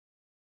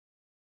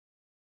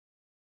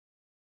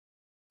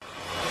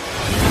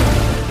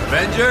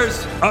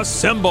Avengers,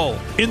 assemble!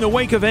 In the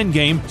wake of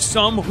Endgame,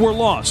 some were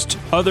lost,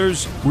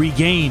 others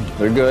regained.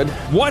 They're good.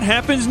 What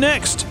happens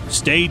next?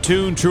 Stay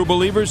tuned, true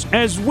believers,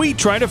 as we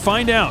try to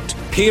find out.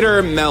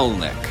 Peter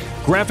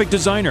Melnick, Graphic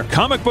designer,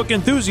 comic book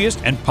enthusiast,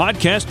 and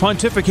podcast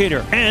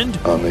pontificator, and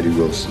I'm Eddie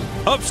Wilson,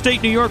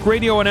 upstate New York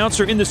radio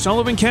announcer in the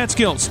Sullivan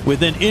Catskills,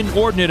 with an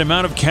inordinate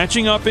amount of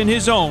catching up in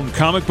his own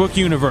comic book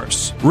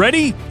universe.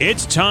 Ready?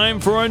 It's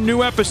time for a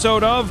new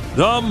episode of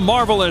The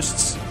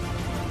Marvelists.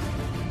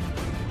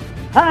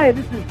 Hi,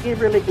 this is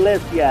Gabriel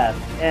Iglesias,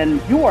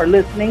 and you are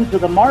listening to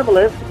The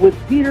Marvelists with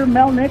Peter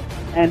Melnick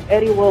and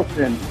Eddie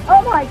Wilson.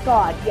 Oh my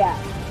God, yes.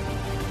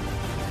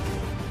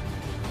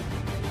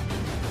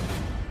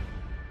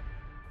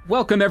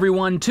 Welcome,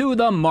 everyone, to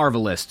The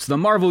Marvelists, the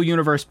Marvel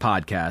Universe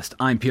podcast.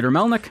 I'm Peter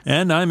Melnick.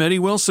 And I'm Eddie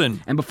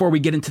Wilson. And before we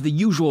get into the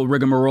usual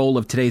rigmarole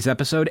of today's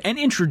episode and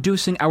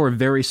introducing our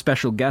very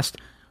special guest,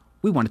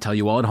 we want to tell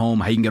you all at home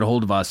how you can get a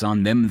hold of us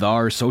on them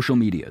thar social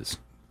medias.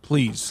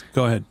 Please,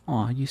 go ahead.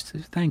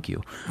 Thank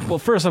you. Well,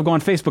 first I'll go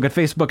on Facebook at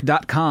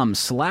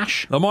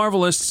facebook.com/The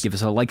Marvelists. Give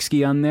us a like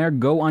ski on there.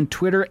 Go on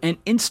Twitter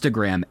and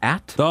Instagram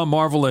at The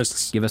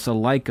Marvelists. Give us a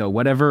like,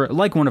 whatever,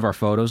 like one of our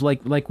photos,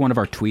 like one of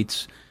our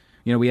tweets.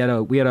 You know, we had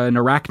an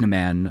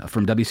Arachnaman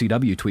from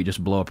WCW tweet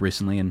just blow up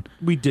recently, and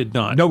we did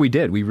not. No, we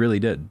did. We really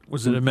did.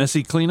 Was it a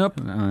messy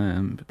cleanup?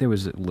 There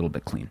was a little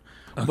bit clean,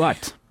 okay.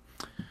 But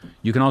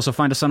you can also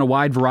find us on a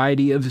wide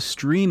variety of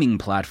streaming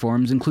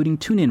platforms, including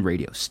TuneIn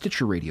Radio,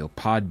 Stitcher Radio,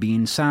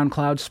 Podbean,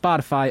 SoundCloud,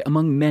 Spotify,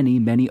 among many,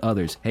 many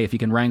others. Hey, if you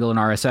can wrangle an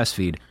RSS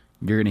feed,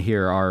 you're going to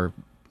hear our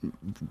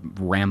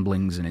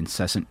ramblings and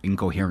incessant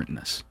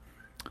incoherentness.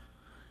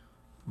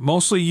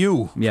 Mostly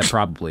you. Yeah,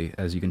 probably,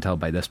 as you can tell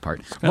by this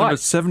part. Kind of a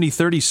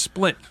 70-30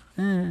 split.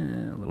 A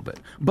little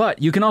bit.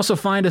 But you can also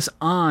find us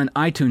on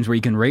iTunes, where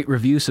you can rate,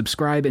 review,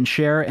 subscribe, and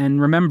share.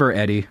 And remember,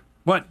 Eddie.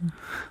 What?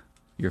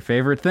 Your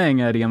favorite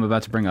thing, Eddie, I'm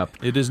about to bring up.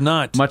 It is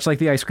not. Much like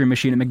the ice cream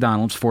machine at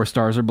McDonald's, 4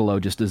 stars or below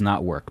just does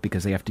not work,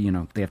 because they have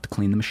to, they have to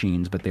clean the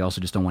machines, but they also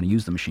just don't want to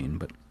use the machine.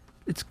 But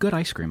it's good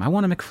ice cream. I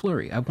want a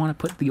McFlurry. I want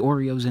to put the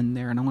Oreos in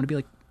there, and I want to be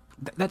like,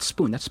 that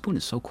spoon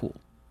is so cool.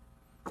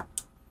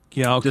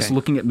 Yeah, okay. Just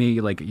looking at me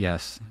like,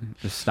 yes.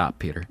 Just stop,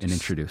 Peter, and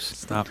introduce.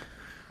 Stop.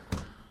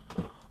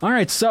 All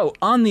right, so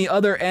on the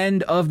other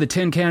end of the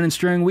tin cannon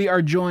string, we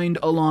are joined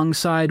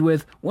alongside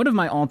with one of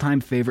my all-time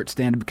favorite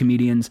stand-up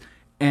comedians,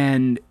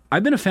 and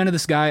I've been a fan of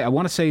this guy, I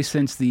want to say,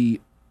 since the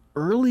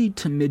early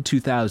to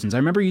mid-2000s. I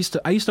remember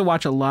I used to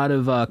watch a lot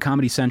of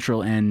Comedy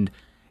Central, and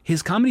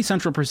his Comedy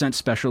Central Presents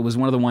special was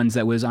one of the ones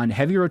that was on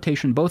heavy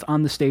rotation, both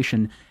on the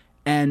station,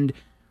 and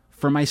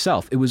for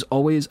myself, it was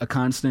always a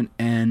constant,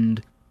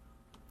 and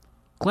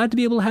glad to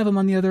be able to have him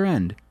on the other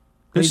end.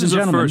 This is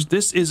a first.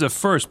 This is a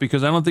first,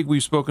 because I don't think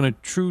we've spoken a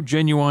true,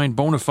 genuine,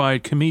 bona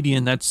fide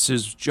comedian. That's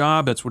his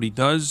job. That's what he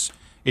does.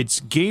 It's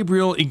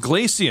Gabriel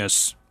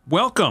Iglesias.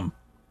 Welcome.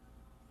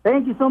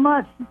 Thank you so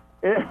much.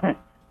 Yeah,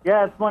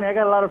 it's funny. I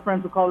got a lot of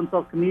friends who call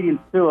themselves comedians,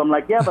 too. I'm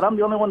like, yeah, but I'm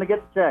the only one that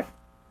gets the check.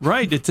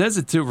 Right. It says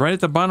it, too, right at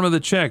the bottom of the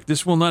check.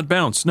 This will not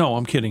bounce. No,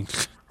 I'm kidding.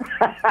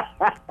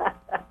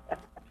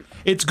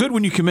 It's good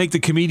when you can make the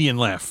comedian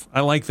laugh.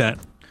 I like that.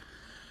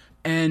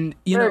 And,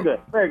 very good.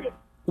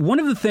 One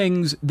of the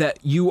things that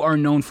you are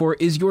known for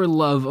is your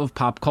love of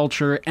pop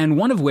culture, and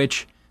one of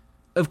which,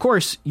 of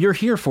course, you're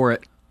here for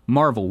it,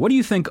 Marvel. What do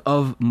you think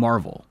of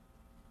Marvel?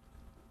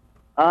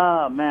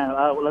 Man,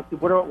 let's see.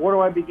 Where do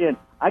I begin?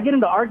 I get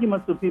into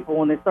arguments with people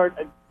when they start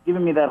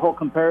giving me that whole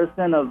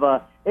comparison of,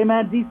 hey,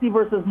 man, DC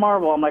versus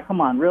Marvel. I'm like,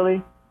 come on,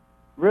 really?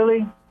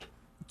 Really?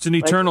 It's an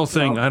eternal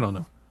thing. I don't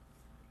know.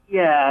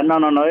 Yeah, no.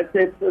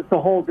 It's a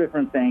whole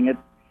different thing. It's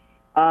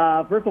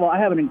first of all, I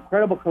have an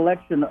incredible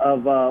collection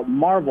of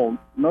Marvel.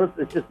 Notice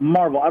it's just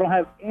Marvel. I don't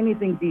have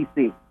anything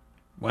DC.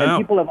 Wow.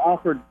 And people have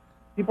offered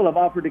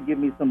to give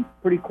me some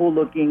pretty cool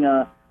looking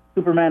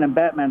Superman and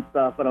Batman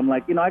stuff, but I'm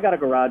like, I got a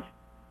garage.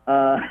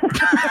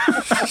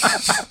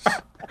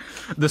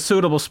 The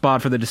suitable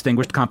spot for the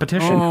distinguished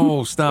competition.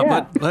 Oh, stop!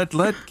 Yeah.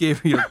 Let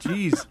Gabriel.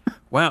 Jeez,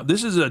 wow!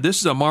 This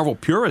is a Marvel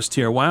purist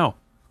here. Wow.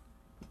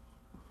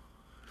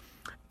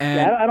 And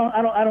yeah,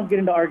 I don't get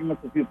into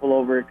arguments with people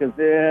over it because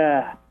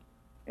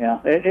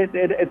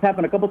it's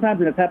happened a couple times,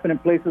 and it's happened in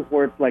places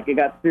where it's like it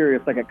got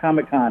serious, like at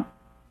Comic-Con.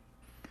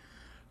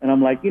 And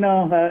I'm like,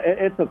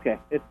 it's okay.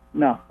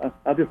 I'm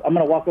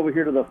gonna walk over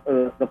here to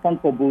the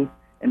Funko booth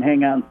and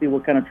hang out and see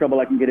what kind of trouble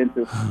I can get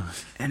into.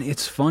 And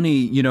it's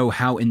funny,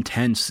 how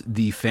intense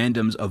the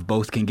fandoms of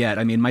both can get.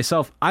 I mean,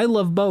 myself, I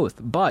love both,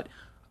 but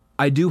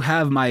I do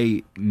have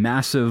my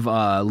massive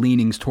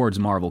leanings towards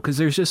Marvel because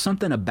there's just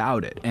something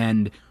about it.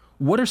 And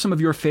what are some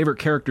of your favorite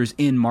characters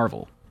in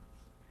Marvel?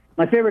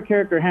 My favorite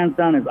character, hands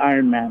down, is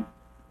Iron Man.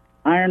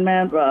 Iron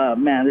Man,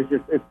 man,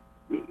 it's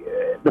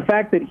the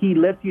fact that he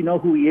lets you know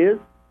who he is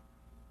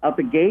out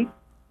the gate.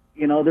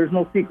 There's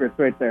no secrets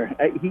right there.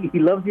 He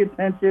loves the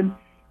attention.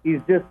 He's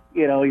just,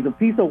 he's a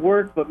piece of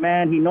work, but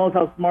man, he knows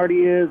how smart he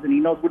is, and he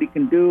knows what he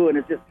can do, and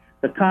it's just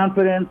the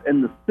confidence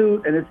and the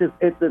suit, and it's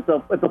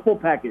a full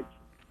package.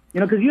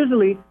 Because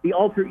usually the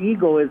alter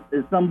ego is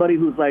somebody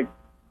who's like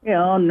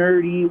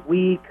nerdy,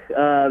 weak.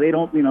 They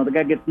don't, the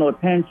guy gets no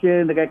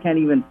attention. The guy can't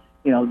even,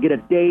 get a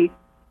date.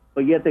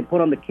 But yet they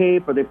put on the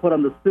cape or they put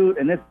on the suit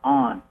and it's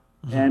on.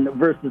 Mm-hmm. And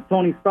versus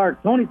Tony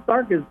Stark. Tony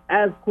Stark is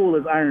as cool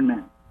as Iron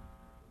Man.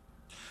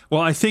 Well,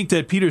 I think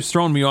that Peter's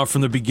thrown me off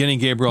from the beginning,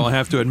 Gabriel, I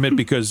have to admit,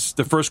 because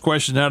the first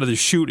question out of the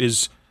chute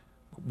is,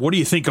 what do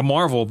you think of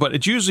Marvel? But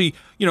it's usually,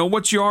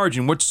 what's your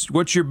origin?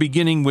 What's your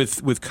beginning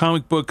with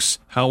comic books?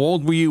 How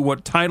old were you?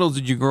 What titles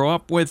did you grow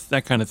up with?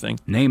 That kind of thing.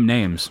 Name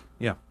names.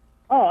 Yeah.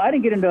 Oh, I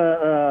didn't get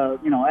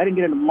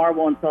into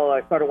Marvel until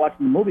I started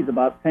watching the movies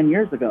about 10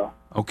 years ago.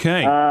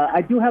 Okay.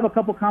 I do have a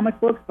couple comic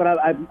books, but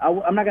I'm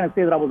not going to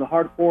say that I was a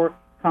hardcore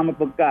comic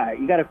book guy.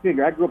 You got to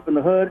figure, I grew up in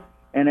the hood,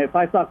 and if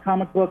I saw a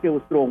comic book, it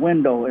was through a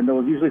window, and there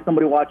was usually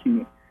somebody watching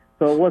me.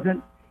 So it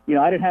wasn't,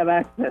 I didn't have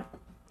access.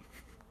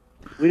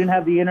 We didn't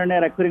have the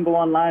internet. I couldn't go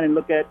online and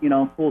look at,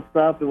 cool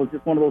stuff. It was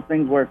just one of those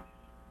things where,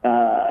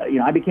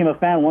 I became a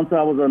fan once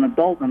I was an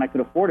adult and I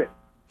could afford it.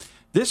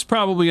 This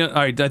probably,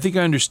 I think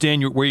I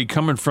understand where you're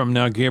coming from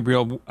now,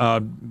 Gabriel,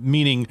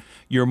 meaning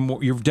you're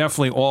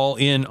definitely all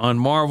in on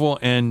Marvel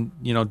and,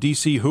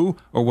 DC who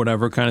or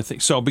whatever kind of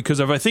thing. So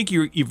because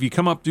if you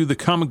come up through the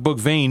comic book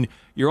vein,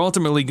 you're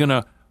ultimately going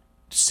to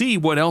see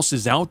what else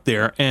is out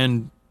there,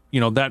 and,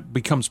 that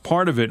becomes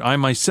part of it. I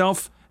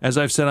myself, as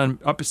I've said on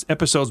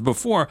episodes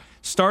before,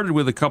 started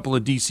with a couple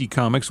of DC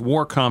comics,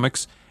 war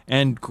comics,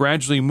 and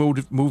gradually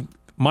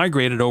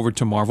migrated over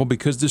to Marvel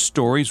because the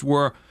stories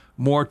were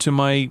more to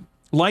my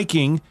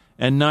liking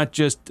and not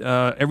just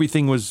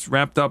everything was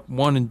wrapped up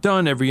one and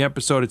done every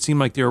episode. It seemed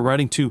like they were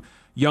writing to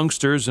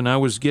youngsters, and I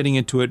was getting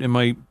into it in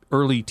my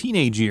early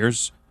teenage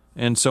years,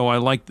 and so I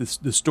liked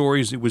the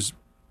stories.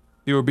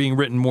 They were being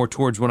written more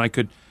towards what I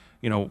could,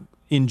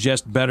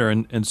 ingest better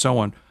and so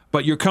on.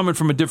 But you're coming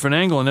from a different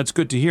angle, and that's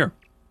good to hear.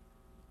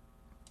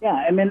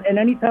 Yeah, and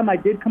anytime I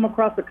did come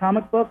across a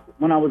comic book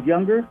when I was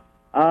younger,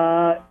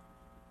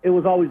 it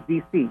was always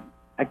DC.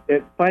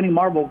 Finding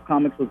Marvel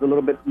comics was a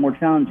little bit more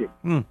challenging.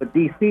 But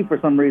DC, for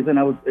some reason,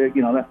 I was,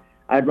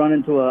 I'd run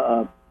into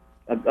a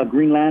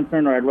Green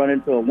Lantern, or I'd run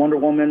into a Wonder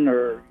Woman,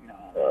 or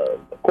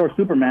of course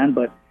Superman.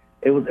 But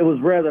it was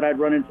rare that I'd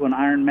run into an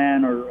Iron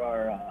Man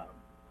or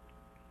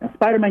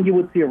Spider-Man. You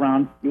would see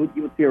around,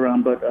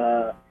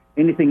 but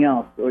anything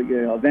else, or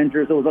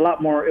Avengers, it was a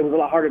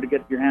lot harder to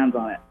get your hands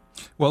on it.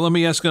 Well, let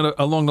me ask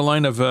along the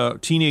line of a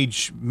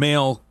teenage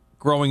male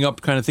growing up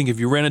kind of thing. If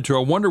you ran into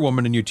a Wonder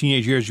Woman in your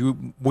teenage years,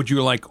 would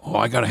you like, oh,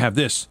 I got to have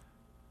this?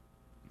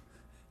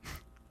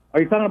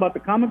 Are you talking about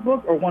the comic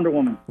book or Wonder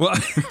Woman? Well,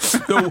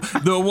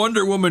 the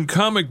Wonder Woman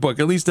comic book.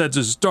 At least that's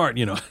a start,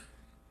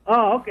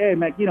 Oh, okay,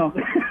 Mac. Well,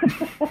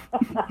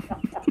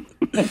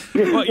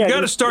 you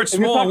got to start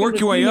small and work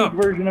your way up.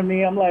 Version of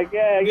me, I'm like,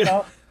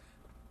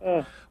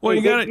 well,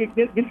 you got to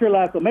get your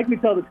lasso. Make me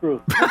tell the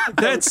truth.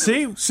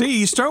 See,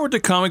 you start with the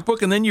comic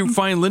book, and then you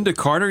find Linda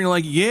Carter, and you're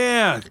like,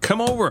 yeah, come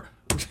over.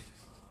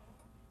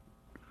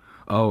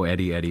 Oh,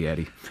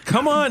 Eddie.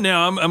 Come on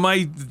now. Am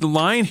I the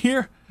lion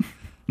here?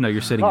 No,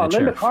 you're sitting in the chair.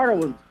 Linda Carter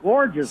was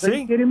gorgeous. See? Are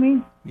you kidding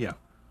me? Yeah.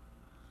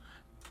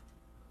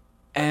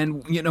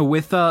 And,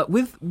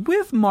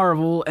 with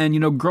Marvel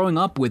and, growing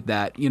up with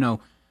that,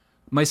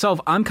 myself,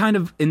 I'm kind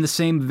of in the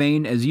same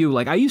vein as you.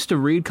 Like, I used to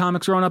read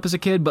comics growing up as a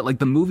kid, but, like,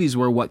 the movies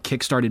were what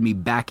kickstarted me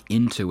back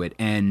into it.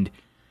 And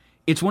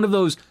it's one of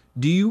those,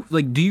 do you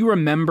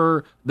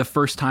remember the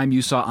first time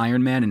you saw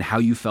Iron Man and how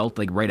you felt,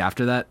 like, right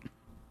after that?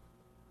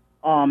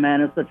 Oh, man,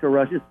 it's such a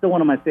rush. It's still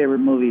one of my favorite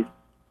movies.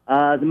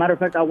 As a matter of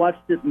fact, I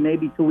watched it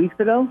maybe 2 weeks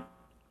ago.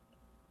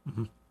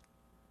 Mm-hmm.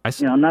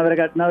 Now that I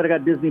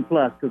got Disney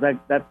Plus, because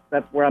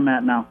that's where I'm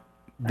at now.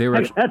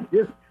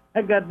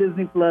 I got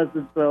Disney Plus,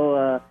 and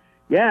so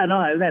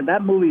that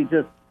movie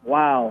just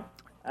wow.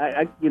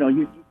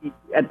 You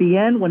at the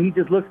end when he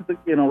just looks at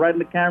the right in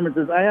the camera and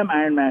says, "I am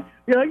Iron Man."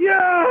 You're like,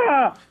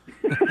 yeah.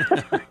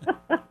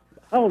 that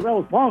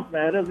was pumped,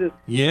 man.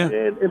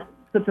 It's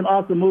such an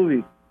awesome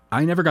movie.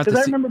 I never got to see.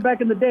 Because I remember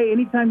back in the day,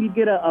 anytime you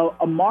get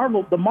a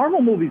Marvel, the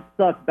Marvel movies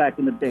sucked back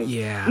in the day.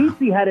 Yeah.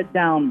 DC had it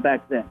down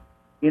back then.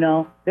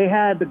 They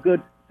had the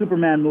good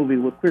Superman movie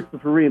with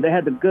Christopher Reeve. They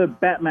had the good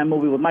Batman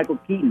movie with Michael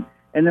Keaton.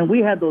 And then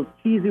we had those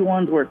cheesy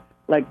ones where,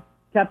 like,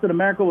 Captain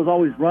America was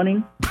always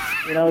running.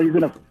 He's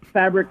in a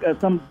fabric,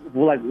 some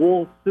like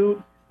wool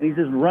suit, and he's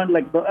just run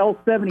like the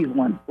L70s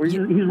one, where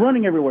he's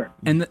running everywhere.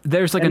 And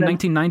there's like a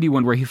 1990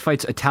 one where he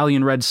fights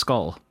Italian Red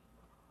Skull.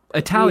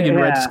 Red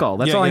Skull.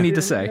 That's all I need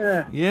to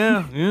say.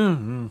 Yeah.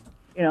 And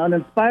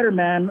then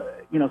Spider-Man.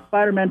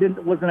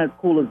 Spider-Man wasn't as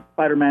cool as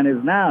Spider-Man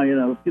is now.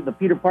 The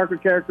Peter Parker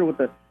character with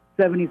the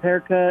 70s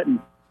haircut, and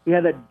he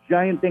had that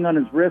giant thing on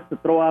his wrist to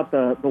throw out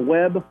the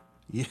web.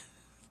 Yeah.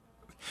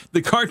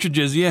 The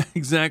cartridges, yeah,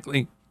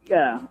 exactly.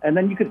 Yeah, and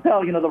then you could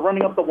tell, the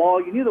running up the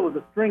wall, you knew there was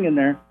a string in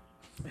there.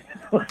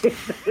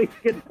 He's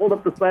getting pulled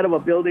up the side of a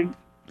building.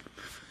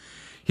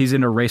 He's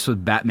in a race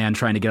with Batman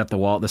trying to get up the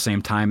wall at the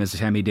same time as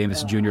Sammy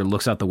Davis Jr.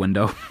 looks out the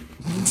window.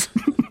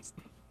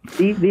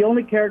 The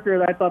only character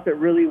that I thought that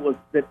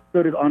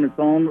stood on its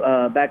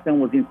own back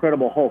then was the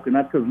Incredible Hulk, and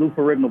that's because Lou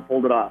Ferrigno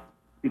pulled it off.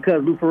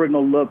 Because Lou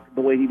Ferrigno looked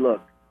the way he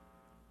looked.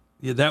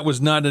 Yeah, that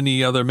was not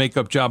any other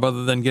makeup job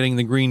other than getting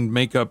the green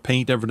makeup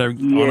paint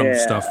everything on him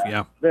stuff.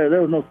 Yeah,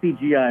 there was no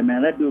CGI,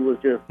 man. That dude was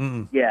just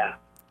yeah.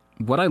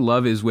 What I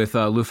love is with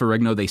Lou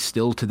Ferrigno, they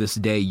still to this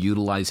day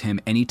utilize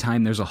him.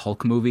 Anytime there's a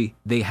Hulk movie,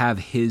 they have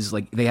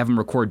him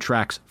record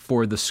tracks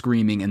for the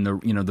screaming and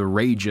the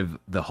rage of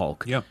the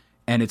Hulk. Yep.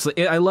 And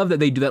I love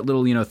that they do that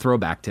little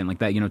throwback to him, like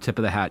that tip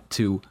of the hat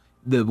to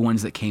the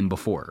ones that came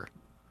before.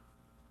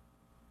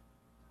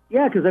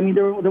 Yeah, because I mean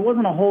there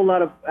wasn't a whole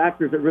lot of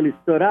actors that really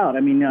stood out. I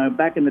mean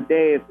back in the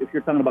day, if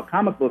you're talking about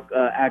comic book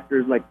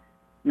actors like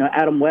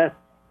Adam West.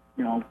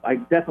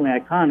 Definitely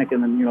iconic,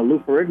 and then Lou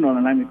Ferrigno,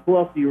 and I mean, who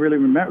else do you really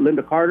remember?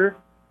 Linda Carter,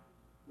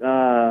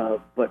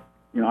 but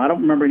I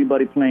don't remember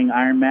anybody playing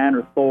Iron Man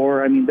or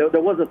Thor. I mean, there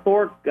was a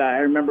Thor guy I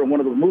remember in one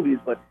of those movies,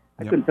 but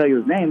I couldn't tell you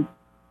his name.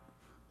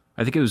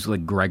 I think it was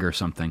like Greg or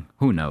something.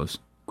 Who knows?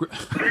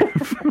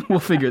 We'll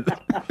figure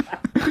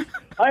that.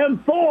 I am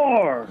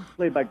Thor,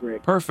 played by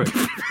Greg. Perfect.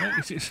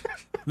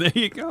 There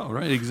you go.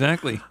 Right,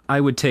 exactly. I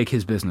would take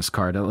his business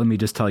card. Let me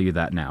just tell you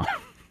that now.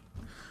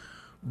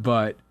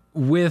 But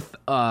with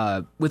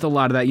a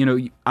lot of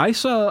that, I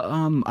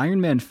saw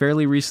Iron Man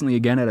fairly recently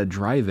again at a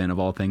drive-in of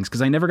all things,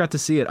 because I never got to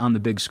see it on the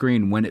big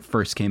screen when it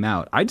first came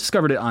out. I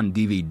discovered it on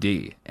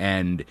DVD,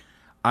 and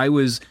I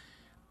was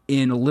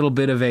in a little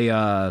bit of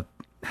a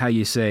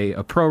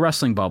pro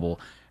wrestling bubble,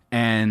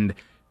 and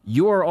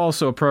you're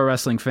also a pro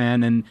wrestling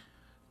fan, and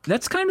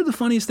that's kind of the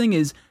funniest thing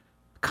is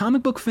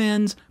comic book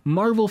fans,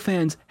 Marvel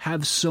fans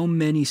have so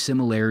many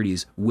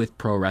similarities with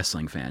pro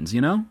wrestling fans,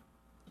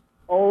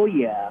 Oh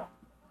yeah.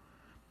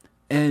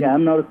 And yeah,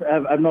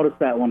 I've noticed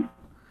that one.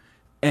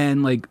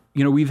 And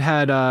we've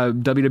had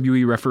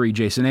WWE referee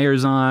Jason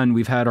Ayers on.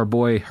 We've had our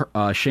boy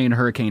Shane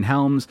Hurricane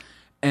Helms,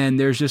 and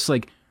there's just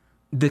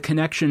the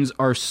connections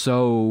are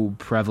so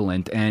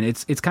prevalent, and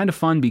it's kind of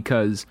fun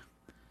because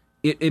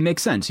it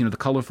makes sense. The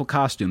colorful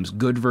costumes,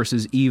 good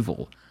versus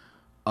evil,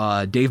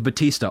 Dave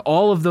Bautista,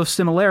 all of those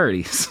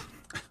similarities.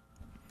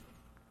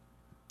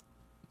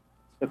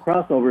 The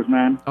crossovers,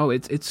 man. Oh,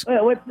 it's a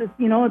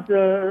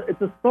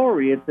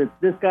story. It's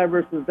this guy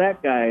versus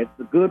that guy. It's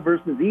the good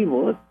versus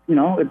evil.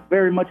 It's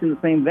very much in the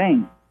same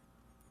vein.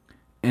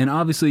 And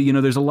obviously,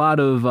 there's a lot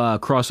of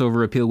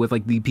crossover appeal with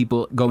the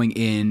people going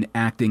in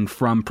acting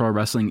from pro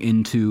wrestling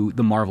into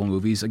the Marvel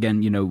movies.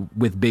 Again,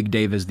 with Big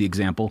Dave as the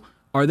example.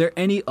 Are there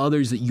any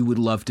others that you would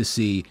love to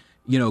see?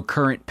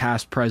 Current,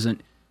 past,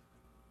 present,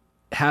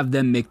 have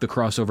them make the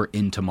crossover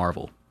into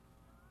Marvel?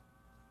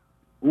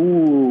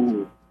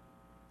 Ooh.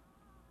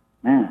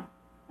 Man,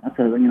 that's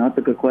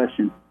a good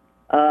question.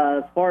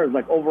 As far as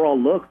overall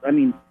looks, I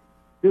mean,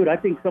 dude, I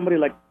think somebody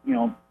like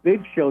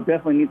Big Show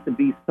definitely needs to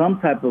be some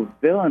type of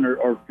villain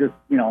or just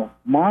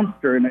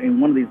monster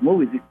in one of these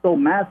movies. He's so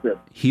massive.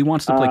 He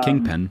wants to play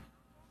Kingpin.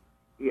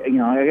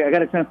 I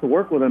got a chance to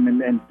work with him,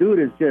 and dude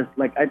is just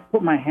I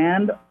put my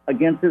hand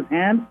against his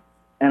hand,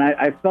 and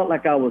I felt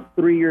like I was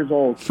 3 years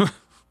old,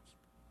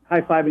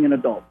 high-fiving an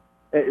adult.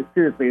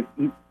 Seriously,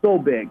 he's so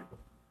big.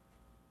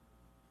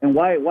 And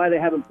why they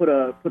haven't put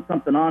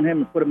something on him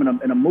and put him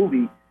in a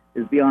movie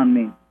is beyond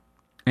me.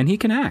 And he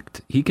can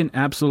act. He can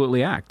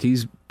absolutely act.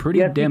 He's pretty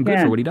damn good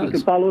for what he does. He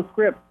can follow a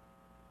script.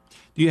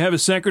 Do you have a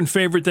second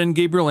favorite then,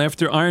 Gabriel,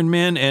 after Iron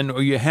Man? And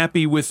are you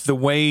happy with the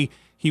way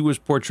he was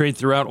portrayed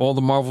throughout all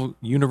the Marvel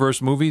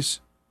Universe movies?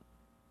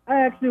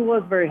 I actually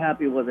was very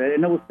happy with it,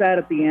 and it was sad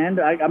at the end.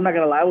 I'm not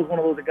gonna lie, I was one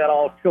of those that got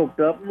all choked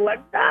up. I'm like,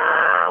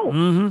 no!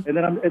 Mm-hmm. And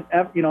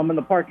then I'm in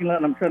the parking lot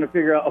and I'm trying to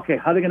figure out, okay,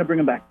 how are they gonna bring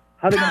him back?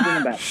 How are they gonna bring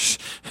him back?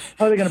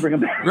 How are they gonna bring him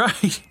back?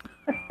 Right.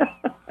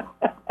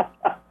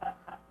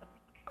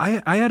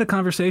 I had a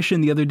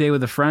conversation the other day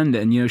with a friend,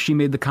 and she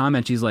made the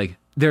comment. She's like,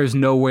 "There's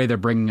no way they're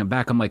bringing him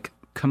back." I'm like,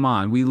 "Come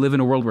on, we live in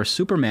a world where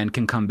Superman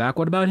can come back.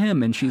 What about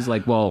him?" And she's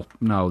like, "Well,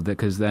 no,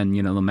 because then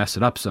they'll mess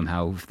it up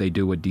somehow if they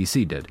do what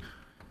DC did."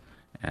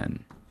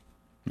 And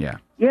yeah,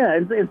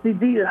 and see,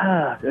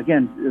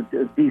 again,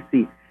 it's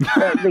DC.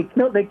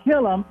 They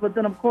kill him, but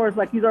then of course,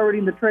 he's already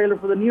in the trailer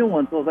for the new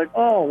one. So I was like,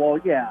 oh well,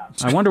 yeah.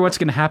 I wonder what's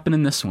going to happen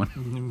in this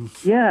one.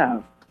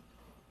 Yeah.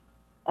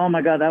 Oh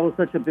my God, that was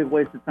such a big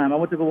waste of time. I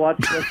went to go watch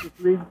Justice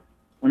League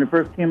when it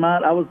first came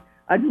out.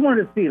 I just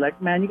wanted to see,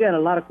 man, you got a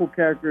lot of cool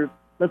characters.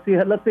 Let's see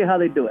how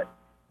they do it.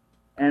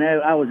 And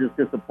I was just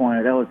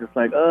disappointed. I was just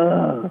like,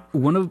 ugh.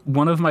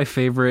 One of my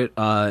favorite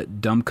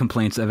dumb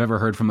complaints I've ever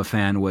heard from a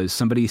fan was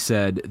somebody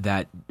said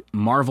that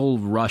Marvel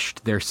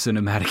rushed their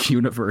cinematic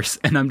universe,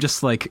 and I'm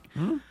just like,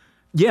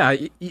 yeah,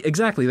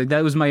 exactly.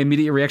 That was my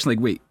immediate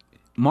reaction. Wait,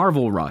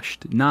 Marvel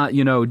rushed, not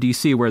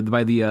DC, where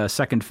by the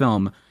second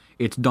film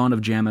it's Dawn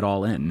of Jam It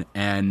All In,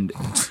 and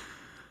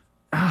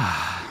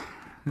I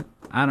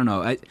don't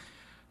know.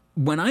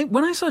 When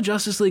I saw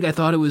Justice League, I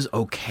thought it was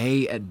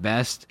okay at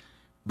best,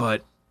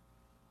 but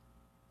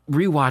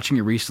rewatching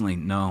it recently,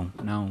 no.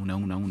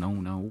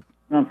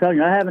 I'm telling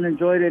you, I haven't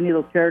enjoyed any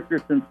of those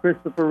characters since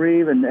Christopher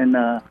Reeve and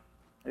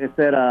like I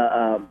said,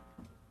 God,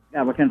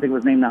 I can't think of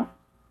his name now.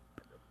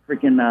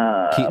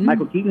 Freaking Keaton?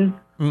 Michael Keaton.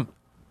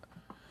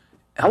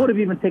 I would have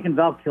even taken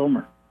Val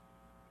Kilmer,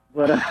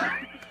 but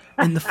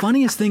And the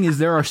funniest thing is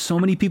there are so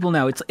many people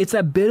now. It's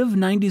that bit of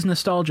 90s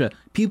nostalgia.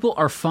 People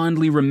are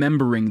fondly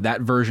remembering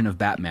that version of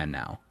Batman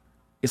now.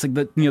 It's like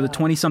the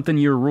 20-something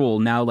year rule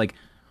now, like,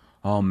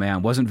 oh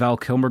man, wasn't Val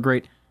Kilmer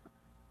great?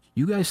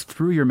 You guys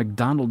threw your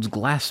McDonald's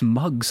glass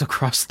mugs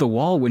across the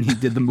wall when he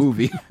did the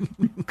movie.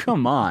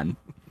 Come on.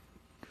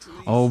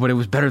 Oh, but it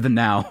was better than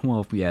now.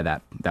 Well, yeah,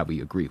 that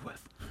we agree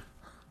with.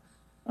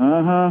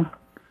 Uh-huh.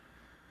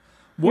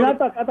 I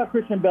thought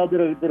Christian Bale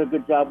did a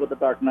good job with The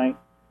Dark Knight.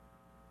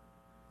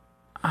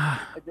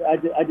 I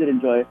did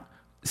enjoy it.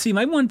 See,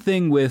 my one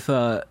thing with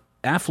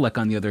Affleck,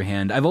 on the other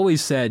hand, I've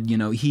always said,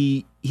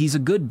 he's a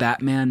good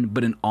Batman,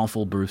 but an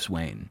awful Bruce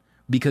Wayne.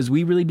 Because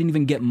we really didn't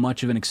even get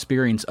much of an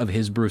experience of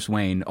his Bruce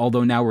Wayne,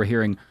 although now we're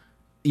hearing,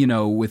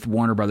 with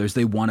Warner Brothers,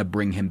 they want to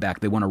bring him back.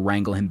 They want to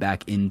wrangle him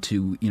back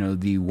into,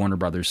 the Warner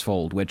Brothers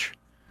fold, which,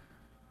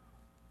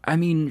 I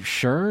mean,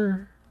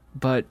 sure,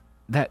 but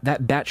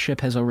that bat ship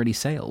has already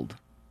sailed.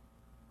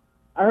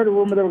 I heard a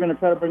rumor they were going to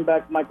try to bring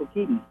back Michael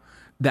Keaton.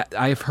 That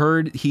I've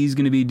heard he's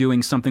going to be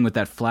doing something with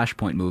that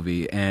Flashpoint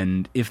movie,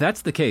 and if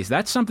that's the case,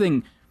 that's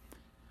something...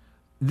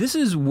 This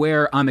is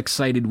where I'm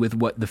excited with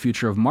what the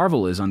future of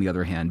Marvel is, on the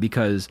other hand,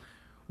 because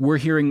we're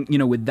hearing,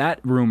 with that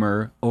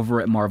rumor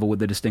over at Marvel with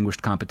the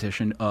distinguished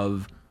competition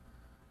of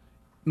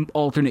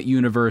alternate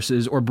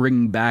universes or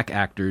bringing back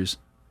actors,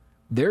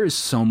 there is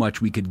so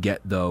much we could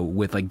get, though,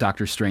 with like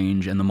Doctor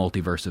Strange and the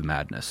Multiverse of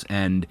Madness.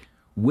 And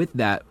with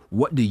that,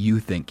 what do you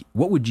think?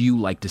 What would you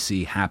like to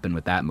see happen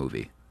with that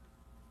movie?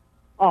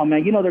 Oh,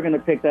 man, they're going to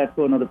take that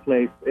to another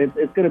place.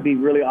 It's going to be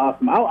really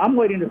awesome. I'm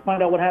waiting to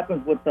find out what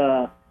happens with...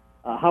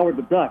 Howard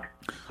the Duck.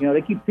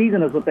 They keep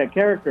teasing us with that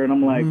character, and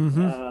I'm like,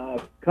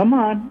 come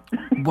on.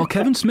 Well,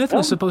 Kevin Smith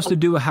was supposed to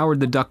do a Howard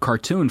the Duck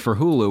cartoon for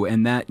Hulu,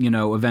 and that,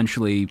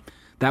 eventually,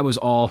 that was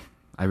all,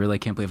 I really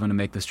can't believe I'm going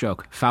to make this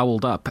joke,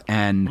 fouled up.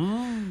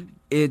 And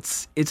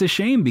it's a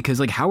shame, because,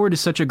 like, Howard is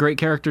such a great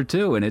character,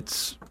 too, and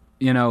it's,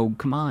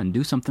 come on,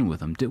 do something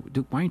with him.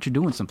 Why aren't you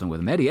doing something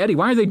with him? Eddie,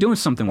 why are they doing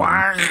something with him?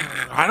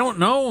 I don't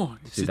know.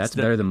 See, that's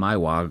better than my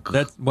wog.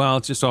 Well,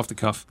 it's just off the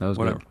cuff. That was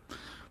whatever. Good.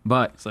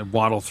 But it's like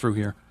waddle through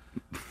here.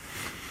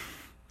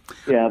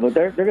 Yeah, but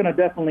they're going to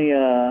definitely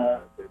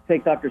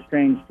take Doctor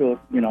Strange to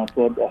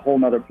a whole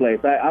nother place.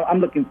 I'm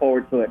looking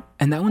forward to it.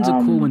 And that one's a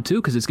cool one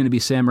too, because it's going to be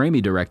Sam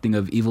Raimi directing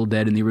of Evil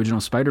Dead and the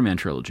original Spider-Man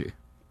trilogy.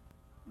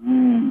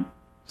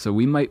 So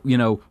we might,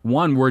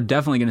 we're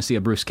definitely going to see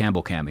a Bruce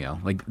Campbell cameo.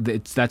 Like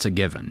that's a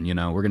given.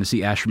 We're going to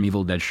see Ash from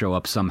Evil Dead show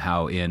up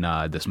somehow in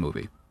this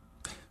movie.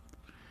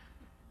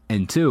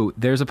 And two,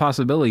 there's a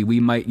possibility we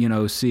might,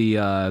 see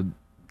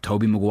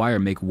Tobey Maguire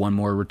make one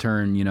more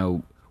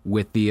return,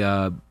 with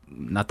the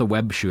not the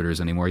web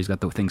shooters anymore. He's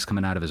got the things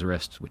coming out of his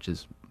wrists, which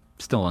is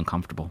still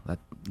uncomfortable.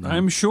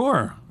 I'm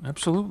sure,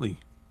 absolutely.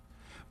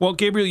 Well,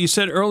 Gabriel, you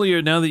said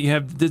earlier, now that you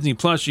have Disney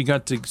Plus, you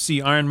got to see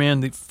Iron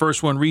Man, the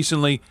first one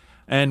recently,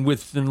 and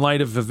in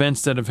light of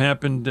events that have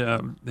happened,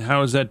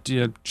 how has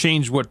that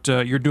changed what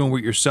you're doing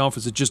with yourself?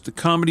 Is it just the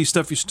comedy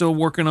stuff you're still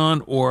working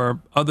on, or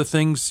other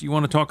things you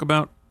want to talk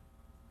about?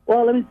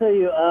 Well, let me tell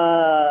you,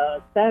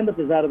 stand-up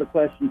is out of the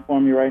question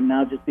for me right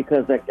now, just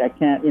because I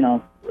can't,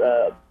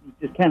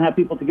 just can't have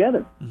people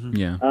together. Mm-hmm.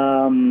 Yeah.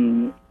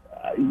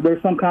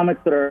 There's some comics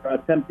that are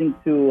attempting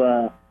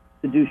to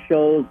do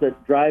shows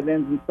at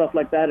drive-ins and stuff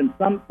like that, and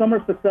some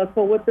are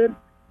successful with it,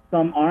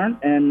 some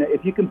aren't. And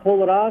if you can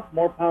pull it off,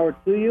 more power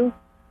to you.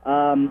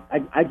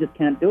 I just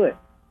can't do it.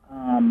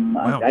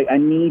 Wow. I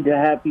need to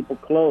have people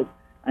close.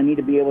 I need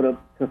to be able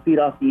to feed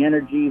off the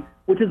energy,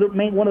 which is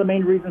one of the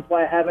main reasons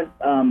why I haven't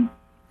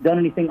done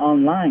anything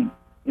online.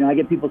 I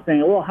get people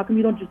saying, well, how come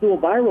you don't just do a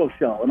viral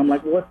show? And I'm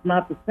like, well, it's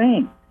not the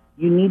same.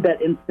 You need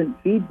that instant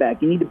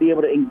feedback. You need to be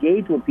able to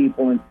engage with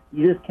people, and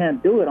you just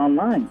can't do it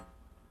online.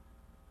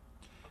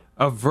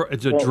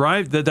 It's a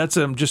drive. That's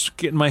I'm just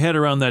getting my head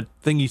around that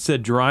thing you said.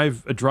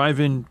 A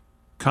drive-in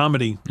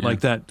comedy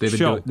like that.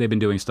 They've been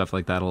doing stuff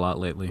like that a lot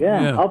lately.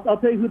 Yeah. I'll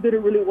tell you who did it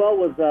really well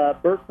was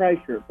Bert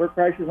Kreischer. Bert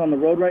Kreischer's on the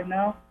road right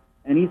now,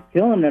 and he's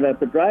killing it at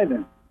the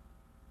drive-in.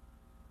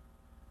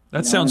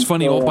 That sounds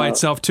funny all by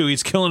itself too.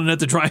 He's killing it at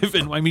the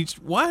drive-in. I mean,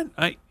 what?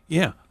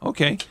 Yeah.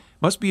 Okay.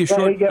 Must be a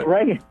short.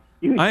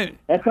 Right.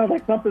 That sounds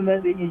like something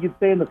that you'd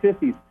say in the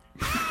 50s.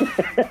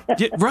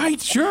 Yeah,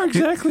 right. Sure.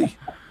 Exactly.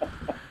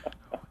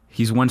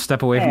 He's one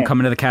step away from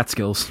coming to the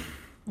Catskills.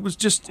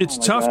 It's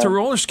tough to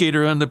roller skate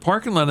around the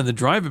parking lot in the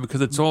drive-in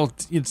because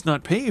it's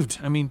not paved.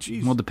 I mean,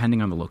 geez. Well,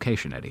 depending on the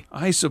location, Eddie.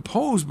 I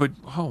suppose, but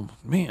oh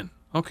man.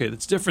 Okay,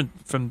 that's different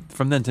from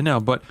then to now.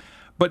 But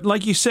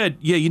like you said,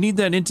 yeah, you need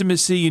that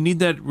intimacy, you need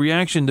that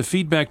reaction, the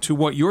feedback to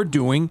what you're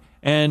doing,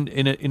 and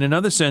in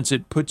another sense,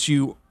 it puts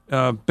you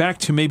back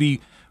to maybe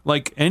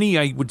like any,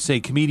 I would say,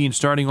 comedian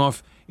starting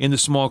off in the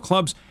small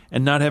clubs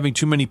and not having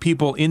too many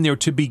people in there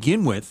to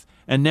begin with.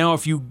 And now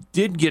if you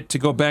did get to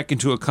go back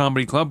into a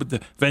comedy club with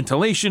the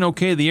ventilation,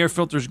 okay, the air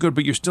filter is good,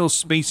 but you're still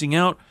spacing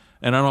out,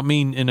 and I don't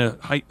mean in a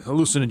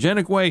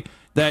hallucinogenic way,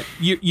 that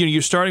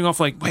you're starting off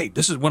like, wait,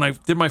 this is when I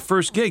did my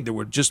first gig. There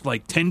were just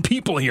like 10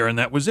 people here, and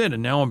that was it.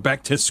 And now I'm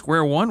back to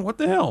square one. What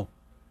the hell?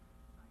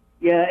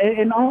 Yeah,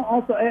 and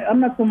also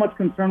I'm not so much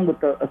concerned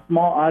with a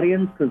small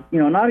audience because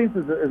an audience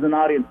is an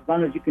audience as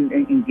long as you can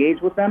engage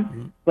with them.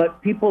 Mm-hmm.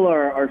 But people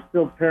are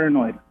still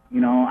paranoid.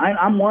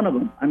 I'm one of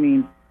them. I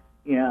mean,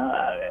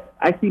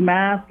 I see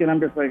masks and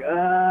I'm just like,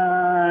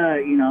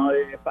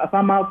 if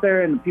I'm out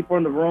there and the people are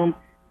in the room,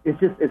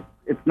 it's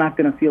not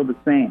going to feel the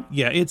same.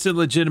 Yeah, it's a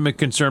legitimate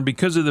concern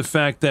because of the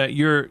fact that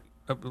you're,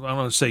 I don't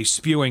want to say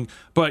spewing,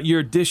 but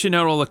you're dishing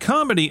out all the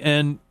comedy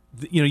and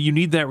you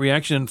need that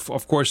reaction.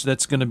 Of course,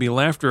 that's going to be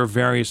laughter of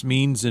various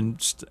means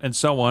and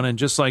so on. And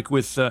just like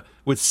with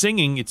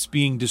singing, it's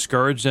being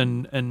discouraged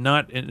and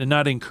not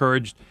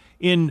encouraged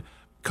in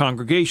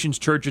congregations,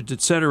 churches,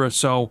 etc.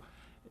 So,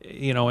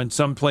 and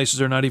some places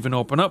are not even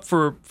open up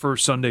for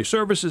Sunday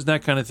services,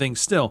 that kind of thing.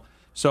 Still,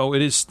 so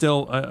it is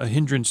still a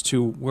hindrance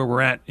to where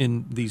we're at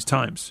in these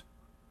times.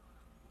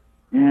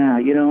 Yeah,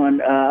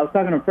 and I was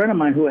talking to a friend of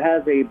mine who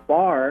has a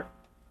bar.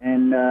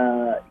 And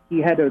he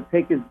had to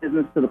take his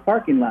business to the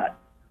parking lot.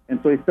 And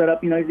so he set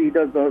up, he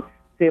does those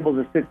tables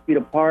are 6 feet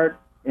apart,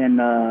 and,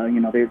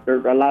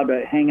 they're allowed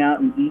to hang out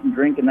and eat and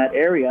drink in that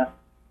area,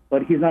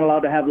 but he's not allowed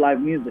to have live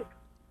music.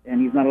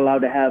 And he's not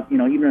allowed to have,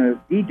 even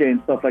a DJ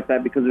and stuff like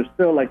that because they're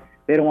still like,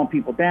 they don't want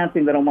people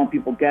dancing, they don't want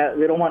people,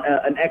 they don't want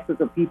an excess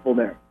of people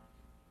there.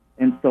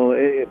 And so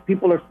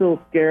people are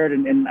still scared,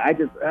 and I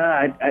just,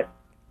 I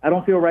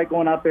don't feel right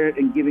going out there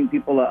and giving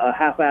people a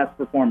half-assed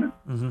performance.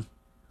 Mm-hmm.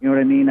 You know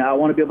what I mean? I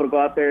want to be able to go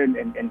out there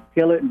and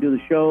kill it and do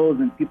the shows,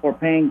 and people are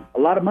paying a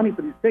lot of money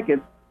for these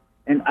tickets,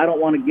 and I don't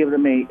want to give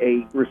them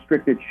a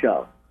restricted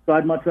show. So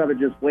I'd much rather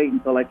just wait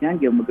until I can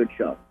give them a good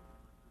show.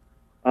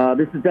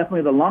 This is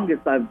definitely the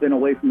longest I've been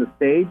away from the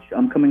stage.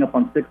 I'm coming up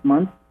on 6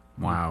 months.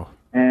 Wow.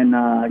 And,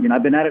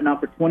 I've been at it now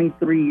for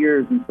 23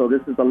 years, and so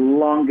this is the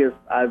longest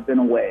I've been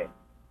away.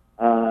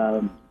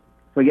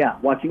 So, yeah,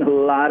 watching a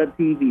lot of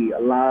TV,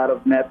 a lot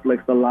of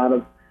Netflix, a lot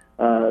of,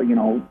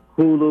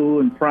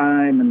 Hulu and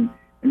Prime and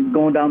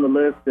going down the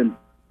list, and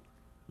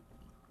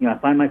I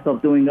find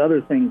myself doing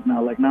other things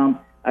now. Like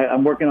now,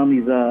 I'm working on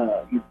these.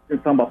 You're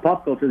talking about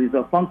pop culture. These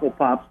Funko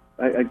Pops.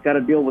 I got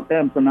to deal with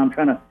them. So now I'm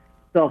trying to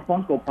sell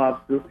Funko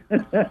Pops to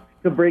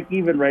break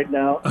even right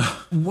now.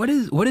 What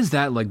is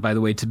that like, by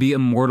the way, to be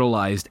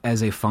immortalized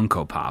as a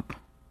Funko Pop?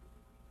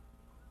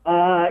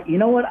 You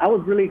know what? I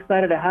was really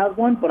excited to have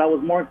one, but I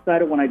was more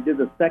excited when I did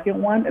the second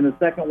one. And the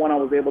second one, I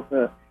was able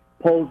to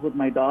pose with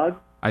my dog.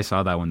 I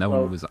saw that one. I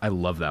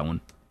love that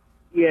one.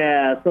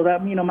 Yeah, so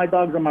that, my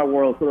dogs are my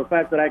world. So the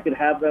fact that I could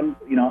have them,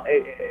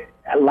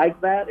 like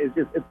that is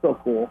just, it's so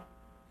cool.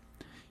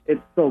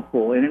 It's so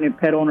cool. And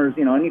pet owners,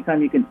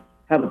 anytime you can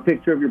have a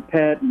picture of your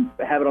pet and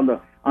have it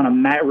on a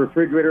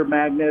refrigerator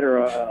magnet or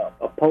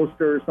a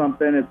poster or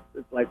something,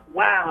 it's like,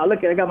 wow,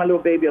 look, I got my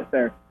little baby up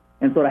there.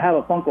 And so to have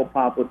a Funko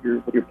Pop with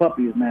your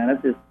puppies, man,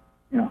 that's just,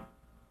 and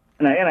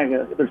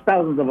there's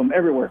thousands of them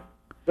everywhere.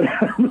 But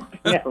I'm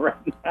looking at right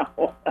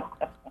now.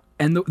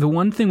 And the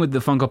one thing with the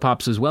Funko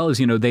Pops as well is,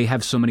 they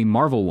have so many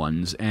Marvel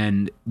ones.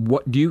 And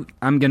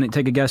I'm going to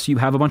take a guess, you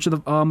have a bunch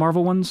of the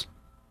Marvel ones?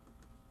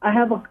 I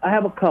have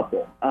a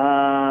couple.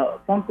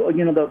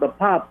 Funko, the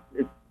Pops,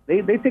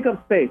 they take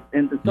up space.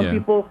 And some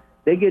people,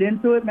 they get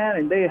into it, man,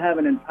 and they have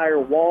an entire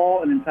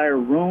wall, an entire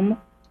room.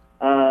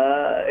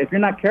 If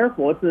you're not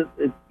careful,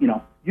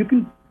 you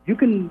can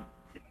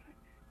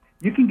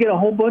get a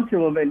whole bunch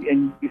of them,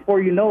 and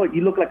before you know it,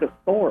 you look like a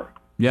store.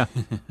 Yeah.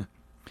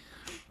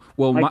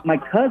 Well, my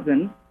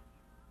cousin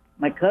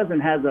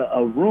has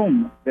a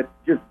room that's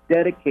just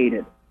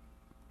dedicated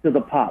to the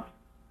Pops.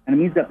 And I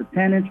mean, he's got the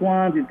 10-inch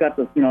ones. He's got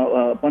the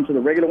a bunch of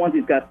the regular ones.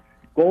 He's got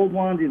gold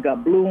ones. He's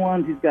got blue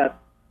ones. He's got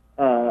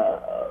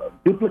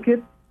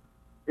duplicates.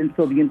 And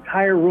so the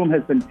entire room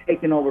has been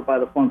taken over by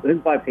the Funko.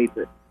 His wife hates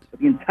it, but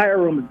the entire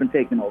room has been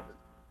taken over.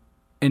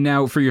 And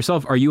now, for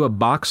yourself, are you a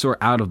box or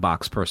out of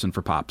box person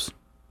for Pops?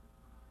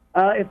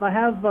 If I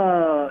have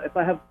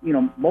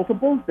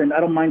multiples, then I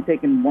don't mind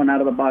taking one out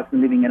of the box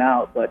and leaving it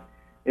out. But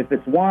if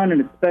it's one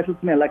and it's special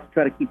to me, I like to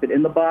try to keep it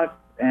in the box.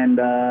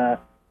 And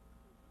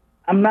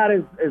I'm not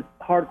as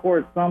hardcore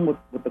as some with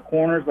the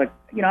corners. Like,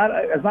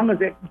 as long as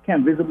you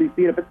can't visibly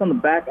see it. If it's on the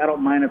back, I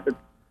don't mind if it's,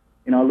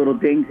 a little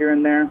dings here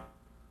and there.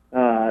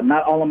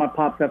 Not all of my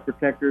Pops have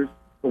protectors.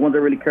 The ones I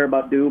really care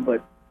about do,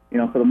 but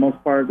for the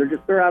most part,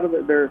 they're out of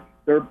it. They're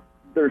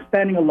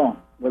standing alone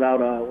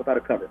without a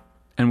cover.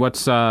 And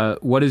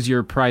what is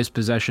your prized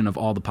possession of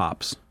all the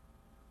Pops?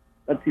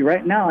 Let's see.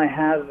 Right now, I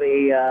have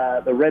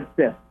the Red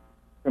Sith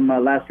from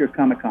last year's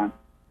Comic-Con.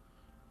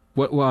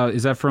 What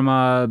is that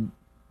from?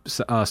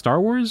 Star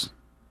Wars?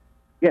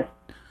 Yes.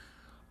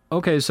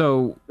 Okay,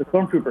 so the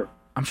Stormtrooper.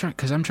 I'm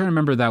trying to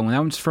remember that one. That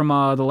one's from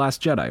The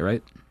Last Jedi,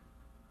 right?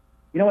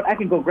 You know what? I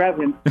can go grab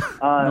him.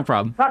 No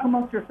problem. Talk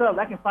amongst yourselves.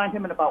 I can find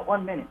him in about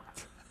 1 minute.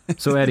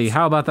 So, Eddie,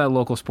 how about that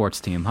local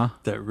sports team, huh?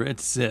 That Red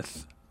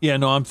Sith. Yeah,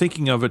 no, I'm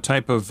thinking of a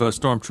type of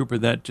stormtrooper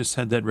that just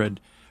had that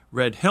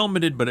red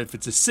helmeted, but if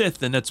it's a Sith,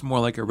 then that's more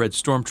like a red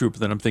stormtrooper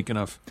that I'm thinking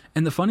of.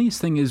 And the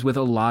funniest thing is with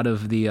a lot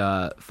of the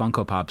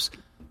Funko Pops,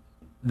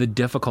 the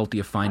difficulty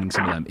of finding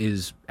some of them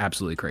is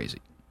absolutely crazy.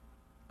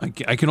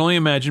 I can only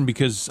imagine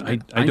because I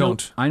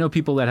don't. I know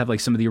people that have like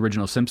some of the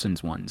original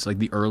Simpsons ones, like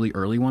the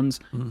early ones,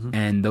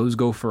 and those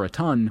go for a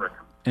ton.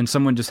 And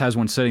someone just has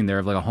one sitting there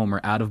of like a Homer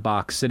out of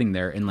box sitting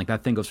there, and like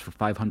that thing goes for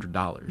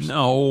 $500.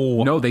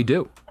 No, they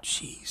do.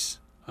 Jeez,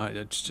 I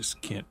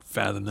just can't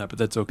fathom that, but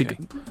that's okay.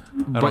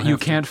 But you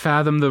can't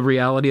fathom the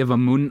reality of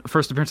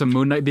first appearance of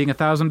Moon Knight being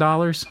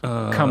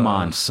 $1,000. Come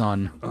on,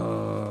 son.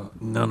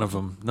 None of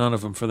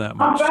them for that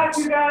much. I'm back,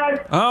 you guys.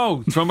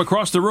 Oh, from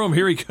across the room,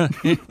 here he comes.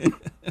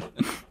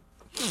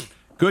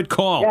 Good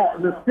call. Yeah,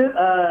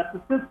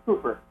 the Sith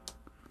Trooper.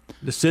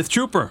 The Sith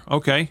Trooper.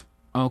 Okay.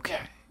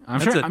 I'm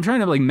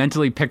trying to like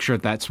mentally picture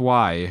it. That's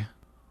why.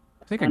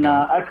 I think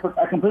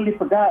I completely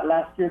forgot.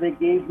 Last year they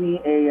gave me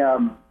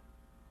a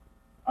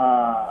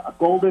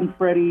Golden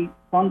Freddy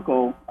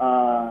Funko,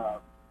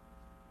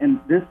 and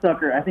this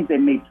sucker, I think they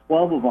made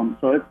 12 of them.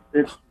 So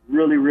it's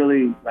really,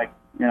 really like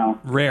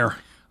rare.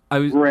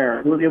 Rare.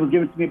 It was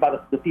given to me by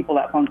the people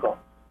at Funko.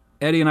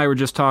 Eddie and I were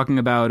just talking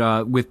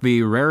about with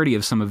the rarity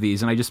of some of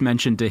these, and I just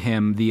mentioned to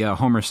him the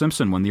Homer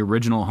Simpson one, the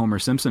original Homer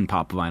Simpson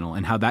pop vinyl,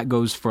 and how that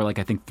goes for like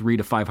I think $300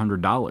 to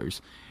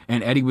 $500.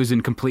 And Eddie was in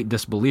complete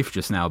disbelief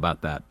just now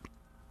about that.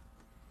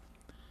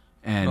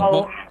 And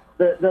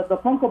the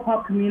Funko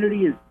Pop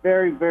community is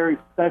very, very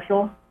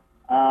special.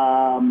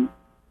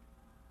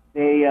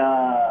 They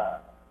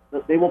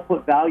will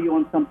put value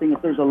on something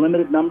if there's a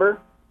limited number.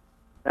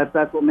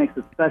 That's what makes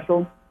it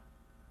special.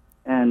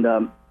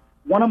 And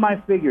one of my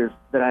figures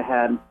that I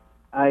had,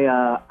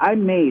 I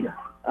made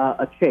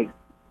a chase.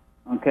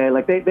 Okay,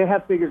 like they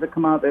have figures that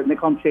come out and they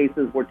call them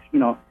chases, which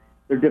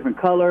they're different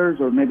colors,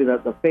 or maybe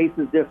the face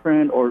is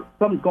different, or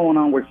something's going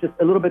on where it's just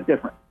a little bit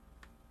different.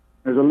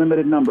 There's a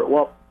limited number.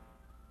 Well,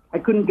 I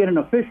couldn't get an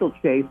official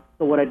chase,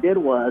 so what I did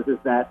is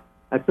that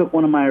I took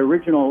one of my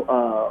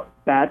original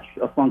batch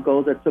of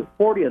Funkos. I took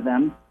 40 of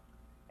them,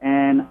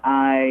 and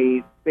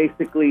I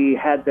basically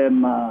had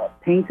them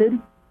painted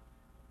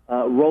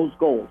rose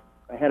gold.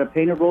 I had a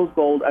painted rose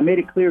gold. I made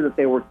it clear that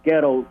they were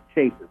ghetto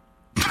chases.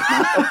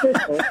 Not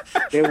official,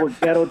 they were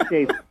ghetto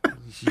chases.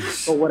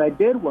 So what I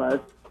did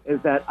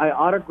is that I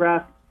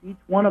autographed each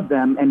one of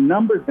them and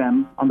numbered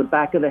them on the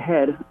back of the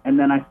head, and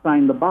then I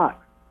signed the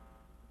box.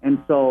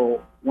 And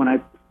so when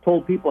I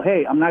told people,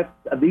 hey,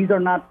 these are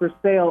not for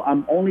sale,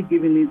 I'm only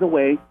giving these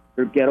away,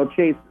 they're ghetto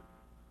chases.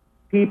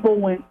 People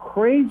went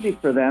crazy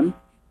for them,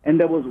 and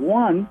there was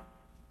one,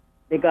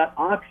 they got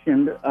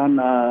auctioned on,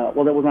 that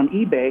was on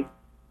eBay.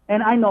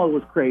 And I know it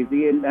was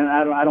crazy, and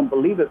I don't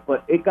believe it,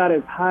 but it got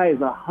as high as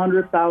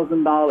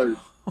 $100,000.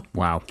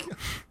 Wow.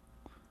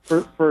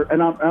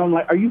 And I'm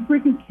like, are you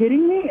freaking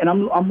kidding me? And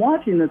I'm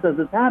watching this as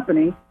it's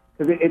happening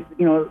because it's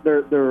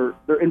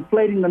they're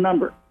inflating the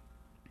number.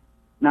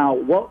 Now,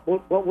 what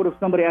would have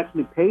somebody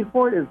actually paid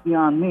for it is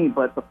beyond me.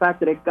 But the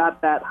fact that it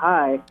got that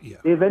high,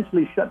 they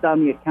eventually shut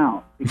down the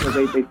account because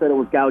they said it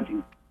was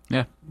gouging.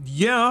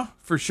 Yeah,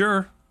 for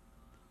sure.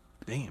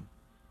 Damn.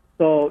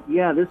 So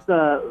yeah, this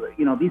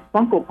these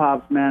Funko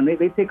Pops, man,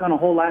 they take on a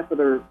whole life of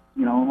their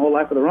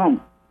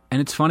own.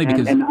 And it's funny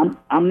because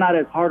I'm not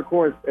as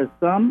hardcore as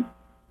some.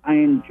 I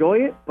enjoy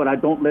it, but I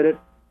don't let it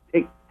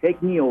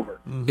take me over.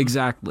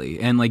 Exactly.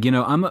 And like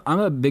I'm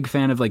a big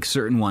fan of like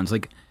certain ones.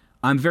 Like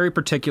I'm very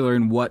particular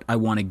in what I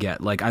want to get.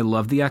 Like I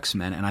love the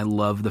X-Men and I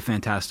love the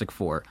Fantastic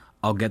Four.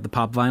 I'll get the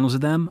pop vinyls of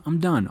them. I'm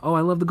done. Oh,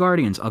 I love the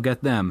Guardians. I'll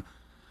get them.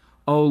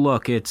 Oh,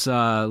 look, it's,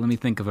 let me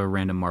think of a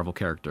random Marvel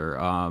character.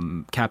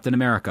 Captain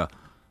America.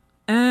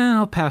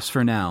 I'll pass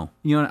for now.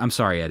 I'm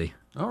sorry, Eddie.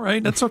 All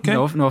right, that's okay.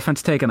 No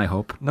offense taken, I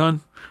hope.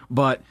 None.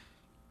 But,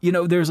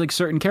 there's like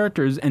certain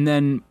characters, and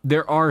then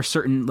there are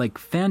certain like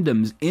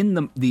fandoms in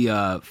the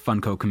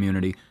Funko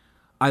community.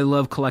 I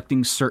love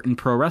collecting certain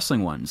pro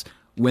wrestling ones.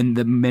 When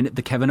the minute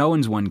the Kevin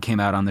Owens one came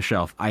out on the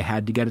shelf, I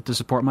had to get it to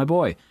support my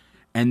boy.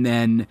 And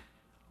then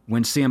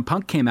when CM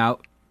Punk came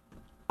out,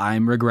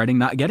 I'm regretting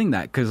not getting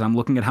that because I'm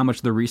looking at how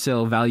much the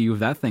resale value of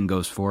that thing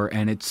goes for,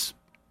 and it's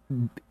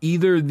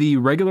either the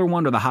regular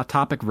one or the Hot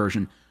Topic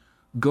version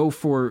go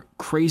for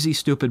crazy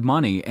stupid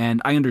money,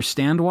 and I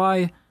understand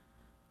why,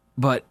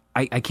 but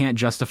I can't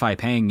justify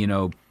paying,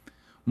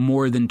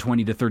 more than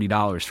 $20 to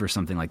 $30 for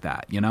something like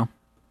that,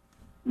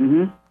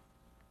 Mm-hmm.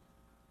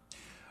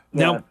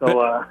 Now,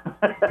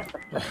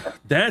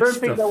 that's certain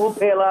things that we'll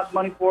pay a lot of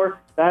money for.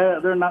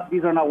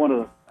 These are not one of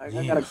them. I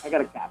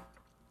got a cap.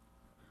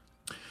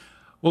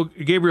 Well,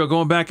 Gabriel,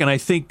 going back, and I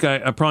think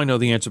I probably know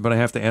the answer, but I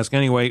have to ask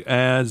anyway.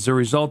 As a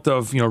result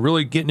of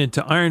really getting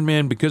into Iron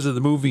Man because of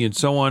the movie and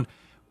so on,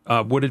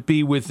 would it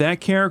be with that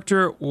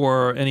character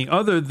or any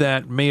other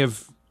that may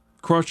have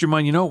crossed your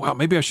mind? Wow,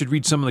 maybe I should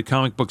read some of the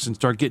comic books and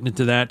start getting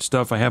into that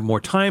stuff. I have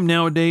more time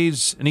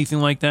nowadays. Anything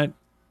like that?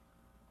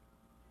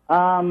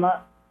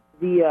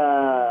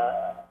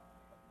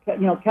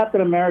 Captain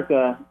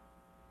America.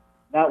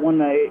 That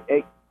one,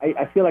 I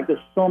feel like there's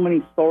so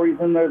many stories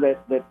in there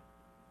that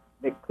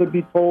could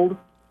be told.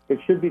 It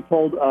should be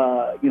told,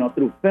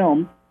 through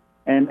film,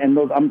 and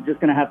those I'm just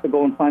going to have to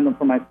go and find them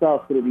for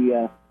myself through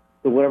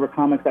the whatever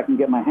comics I can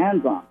get my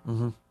hands on.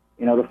 Mm-hmm.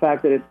 the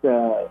fact that it's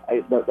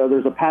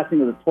there's a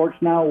passing of the torch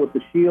now with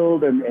the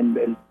Shield, and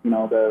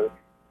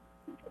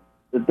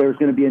that there's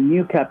going to be a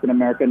new Captain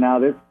America now.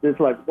 This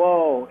like,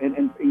 whoa,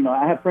 and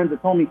I have friends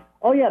that told me,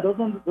 oh yeah, those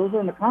are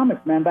in the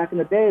comics, man. Back in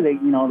the day, they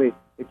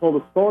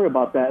told a story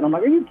about that, and I'm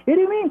like, are you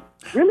kidding me?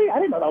 Really? I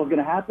didn't know that was going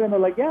to happen. They're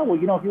like, yeah, well,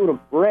 if you would have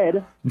read,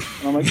 and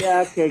I'm like,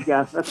 yeah, okay,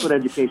 yeah, that's what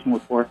education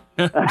was for.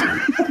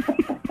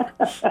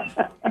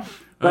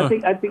 I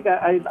think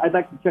I'd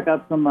like to check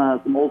out some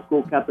old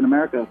school Captain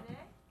America.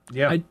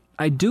 Yeah,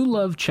 I do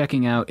love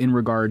checking out in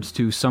regards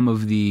to some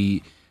of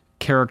the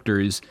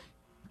characters,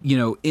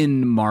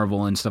 in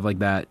Marvel and stuff like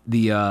that.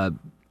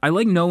 I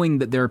like knowing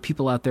that there are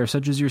people out there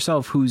such as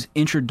yourself whose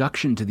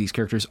introduction to these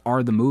characters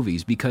are the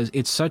movies, because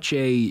it's such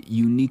a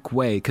unique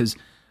way. Because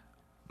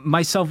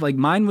myself, like,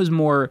 mine was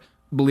more,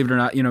 believe it or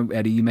not,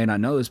 Eddie, you may not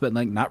know this, but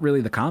like not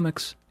really the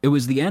comics. It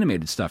was the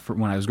animated stuff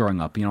when I was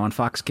growing up, on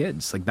Fox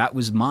Kids. Like, that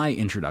was my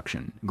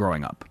introduction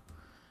growing up.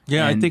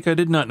 Yeah, And I think I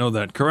did not know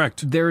that.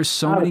 Correct. There's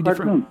so many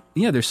different,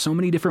 there's so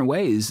many different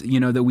ways,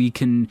 that we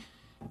can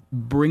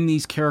bring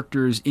these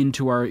characters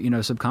into our,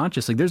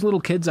 subconscious. Like, there's little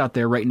kids out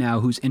there right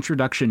now whose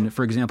introduction,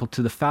 for example,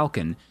 to the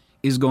Falcon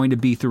is going to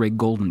be through a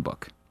golden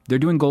book. They're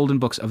doing golden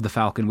books of the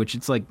Falcon, which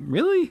it's like,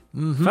 really?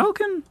 Mm-hmm.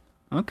 Falcon?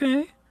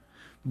 Okay.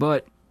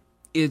 But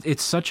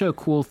it's such a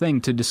cool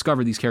thing to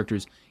discover these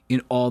characters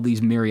in all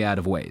these myriad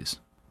of ways.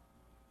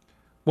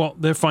 Well,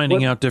 they're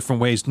finding out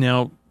different ways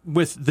now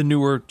with the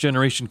newer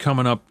generation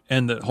coming up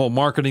and the whole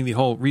marketing, the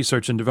whole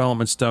research and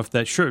development stuff.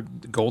 That sure,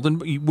 golden,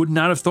 you would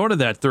not have thought of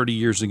that 30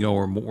 years ago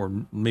or more,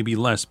 maybe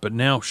less. But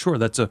now, sure,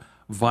 that's a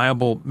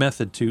viable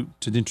method to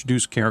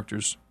introduce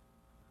characters.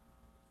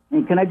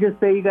 And can I just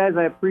say, you guys,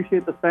 I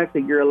appreciate the fact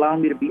that you're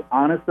allowing me to be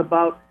honest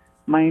about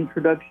my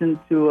introduction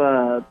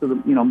to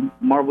the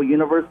Marvel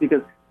Universe,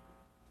 because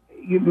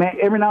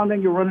every now and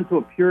then you run into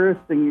a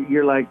purist and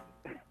you're like,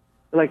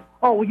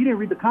 oh, well, you didn't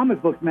read the comic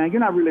books, man.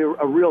 You're not really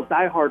a real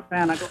diehard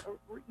fan. I go,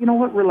 you know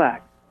what?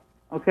 Relax,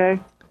 okay?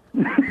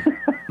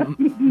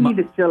 You need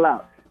to chill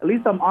out. At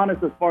least I'm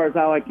honest as far as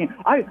how I can.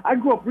 I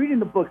grew up reading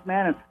the books,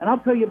 man, and I'll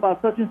tell you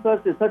about such and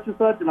such and such and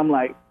such, and I'm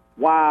like,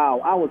 wow,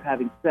 I was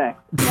having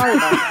sex. Sorry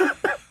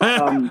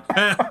about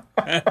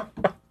that.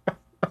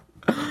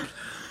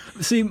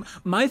 See,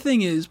 my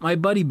thing is, my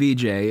buddy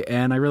BJ,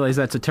 and I realize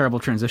that's a terrible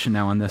transition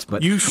now on this,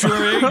 but... You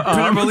sure ain't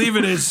gonna believe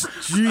it is.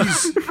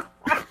 Jeez.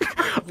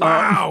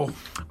 Wow.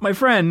 My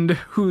friend,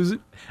 whose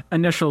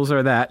initials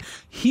are that,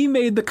 he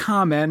made the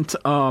comment,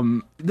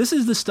 this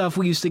is the stuff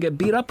we used to get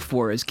beat up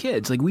for as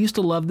kids. Like, we used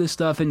to love this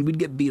stuff, and we'd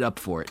get beat up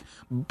for it.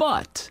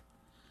 But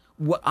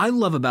what I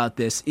love about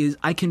this is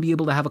I can be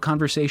able to have a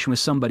conversation with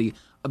somebody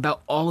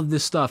about all of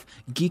this stuff,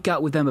 geek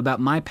out with them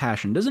about my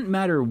passion. Doesn't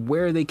matter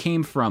where they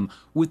came from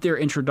with their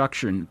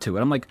introduction to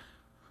it. I'm like,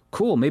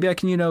 cool, maybe I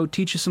can,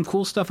 teach you some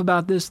cool stuff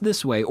about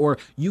this way, or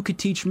you could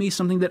teach me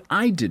something that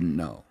I didn't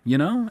know,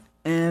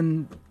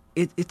 And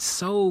it's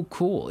so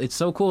cool. It's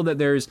so cool that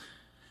there's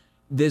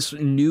this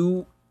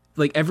new,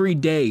 like, every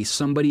day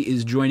somebody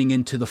is joining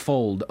into the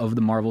fold of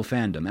the Marvel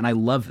fandom, and I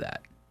love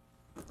that.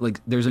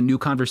 Like, there's a new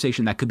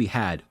conversation that could be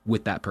had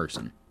with that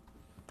person,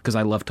 because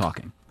I love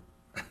talking.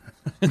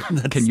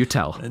 Can you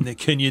tell?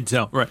 Can you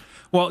tell? Right.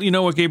 Well, you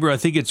know what, Gabriel? I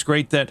think it's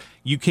great that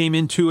you came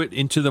into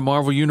the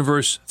Marvel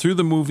Universe through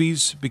the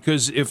movies,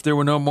 because if there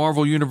were no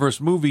Marvel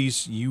Universe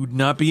movies, you'd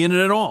not be in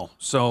it at all.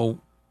 So...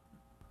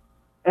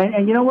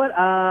 And you know what?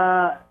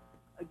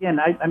 Again,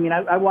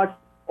 I watched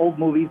old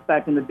movies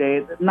back in the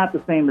day. Not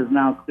the same as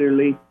now,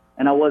 clearly.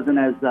 And I wasn't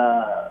as,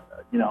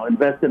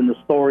 invested in the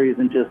stories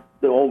and just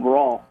the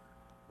overall.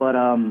 But,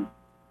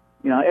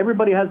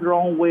 everybody has their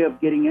own way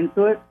of getting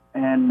into it.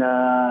 And,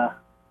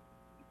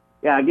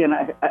 again,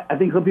 I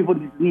think some people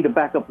just need to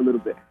back up a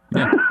little bit.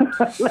 Yeah.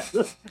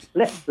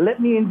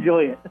 let me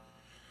enjoy it.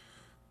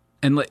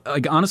 And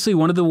like honestly,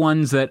 one of the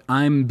ones that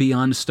I'm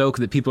beyond stoked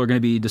that people are going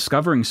to be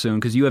discovering soon,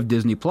 because you have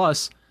Disney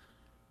Plus,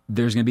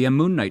 there's going to be a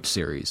Moon Knight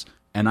series.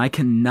 And I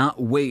cannot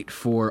wait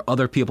for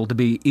other people to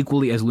be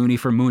equally as loony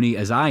for Mooney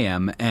as I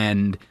am.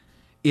 And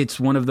it's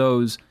one of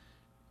those,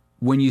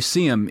 when you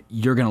see him,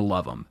 you're going to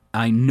love him.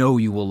 I know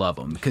you will love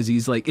him, because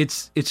he's like,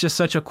 it's just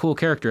such a cool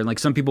character. And like,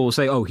 some people will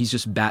say, oh, he's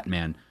just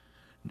Batman.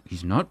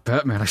 He's not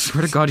Batman. I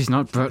swear to God, he's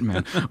not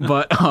Batman.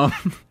 But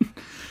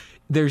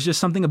there's just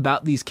something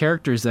about these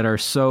characters that are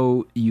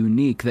so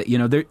unique that,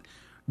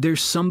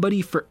 there's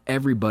somebody for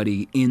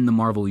everybody in the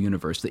Marvel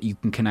Universe that you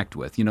can connect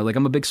with. Like,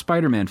 I'm a big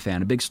Spider-Man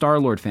fan, a big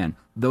Star-Lord fan.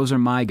 Those are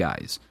my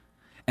guys.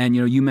 And,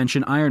 you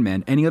mentioned Iron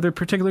Man. Any other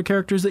particular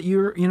characters that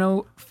you're,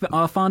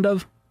 fond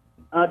of?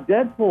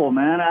 Deadpool,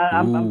 man.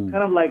 I'm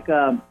kind of like,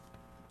 I'm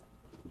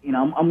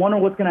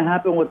wondering what's going to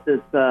happen with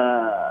this,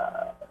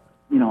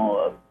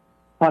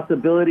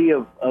 possibility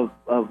of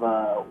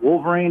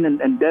Wolverine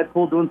and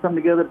Deadpool doing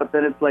something together. But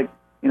then it's like,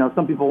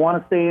 some people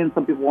want to stay in,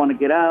 some people want to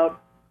get out.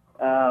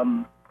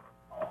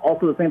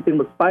 Also, the same thing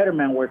with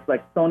Spider-Man, where it's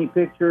like Sony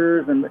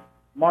Pictures and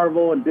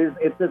Marvel and Disney.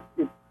 It's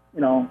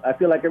I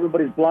feel like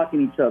everybody's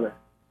blocking each other.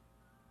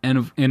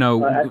 And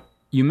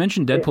you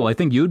mentioned Deadpool. I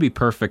think you would be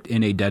perfect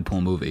in a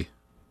Deadpool movie.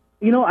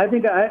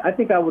 I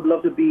think I would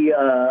love to be.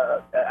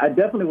 I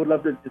definitely would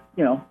love to just,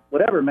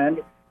 whatever, man.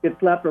 Get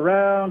slapped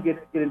around, get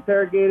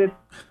interrogated,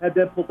 have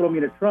Deadpool throw me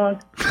in the trunk.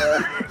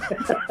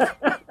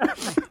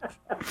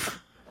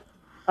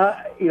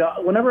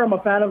 Whenever I'm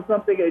a fan of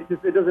something,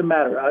 it doesn't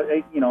matter.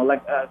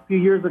 Like a few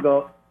years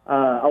ago,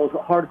 I was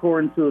hardcore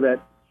into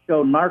that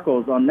show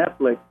Narcos on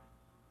Netflix,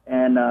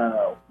 and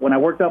when I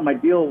worked out my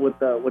deal with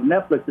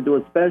Netflix to do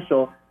a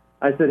special,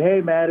 I said,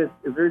 "Hey, man,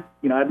 is there?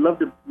 I'd love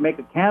to make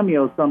a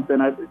cameo or something,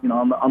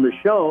 on the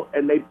show."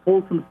 And they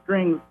pulled some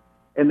strings,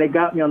 and they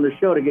got me on the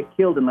show to get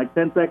killed in like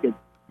 10 seconds.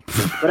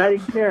 But I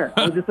didn't care.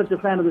 I was just such a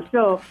fan of the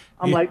show.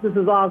 I'm like, this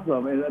is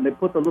awesome. And they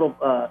put the little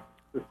the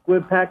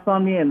squib packs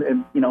on me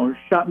and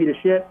shot me to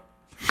shit.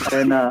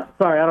 And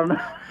sorry, I don't know.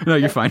 No,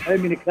 you're fine. I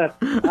didn't mean to cut.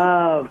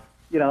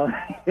 It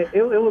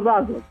was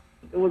awesome.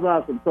 It was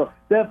awesome. So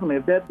definitely,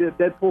 if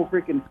Deadpool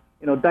freaking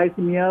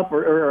dicing me up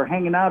or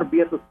hanging out or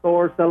be at the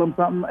store selling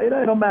something, it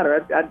don't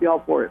matter. I'd be all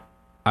for it.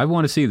 I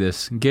want to see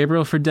this.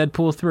 Gabriel for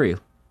Deadpool 3.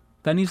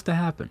 That needs to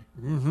happen.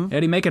 Mm-hmm.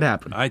 Eddie, make it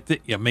happen. I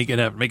think, make it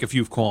happen. Make a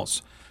few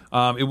calls.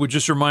 It would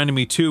just remind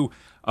me too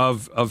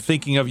of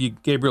thinking of you,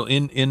 Gabriel,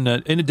 in a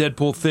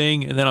Deadpool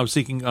thing, and then I was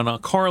thinking on a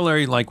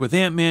corollary like with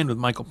Ant-Man, with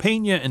Michael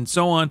Pena, and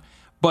so on.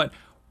 But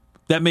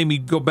that made me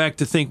go back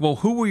to think, well,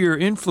 who were your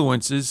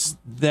influences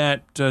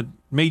that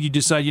made you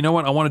decide, you know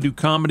what, I want to do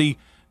comedy?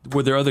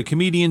 Were there other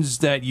comedians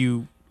that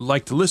you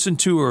like to listen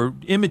to or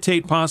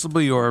imitate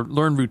possibly or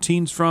learn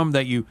routines from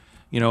that you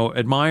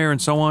admire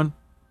and so on?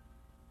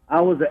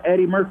 I was an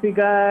Eddie Murphy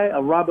guy, a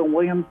Robin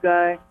Williams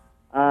guy.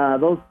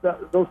 Those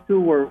two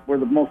were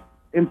the most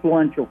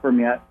influential for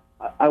me.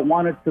 I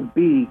wanted to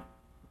be,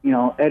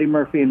 Eddie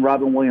Murphy and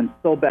Robin Williams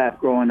so bad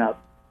growing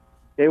up.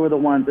 They were the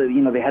ones that,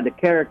 they had the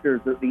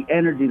characters, the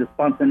energy, the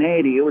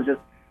spontaneity. It was just,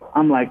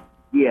 I'm like,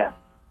 yeah.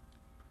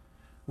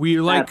 Were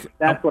you like...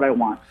 That's what I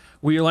want.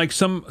 Were you like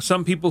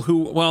some people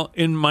who, well,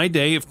 in my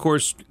day, of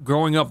course,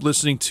 growing up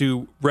listening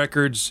to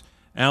records,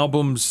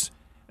 albums,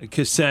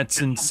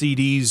 cassettes, and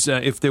CDs,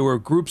 if there were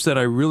groups that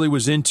I really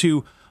was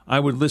into, I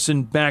would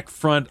listen back,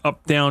 front,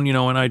 up, down,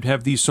 and I'd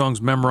have these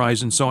songs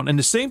memorized and so on. And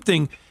the same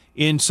thing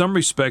in some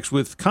respects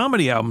with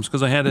comedy albums,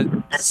 because I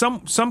had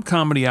some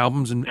comedy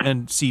albums and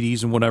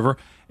CDs and whatever.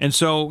 And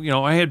so,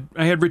 I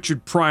had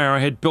Richard Pryor, I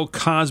had Bill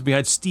Cosby, I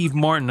had Steve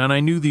Martin, and I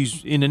knew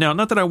these in and out.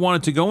 Not that I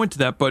wanted to go into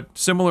that, but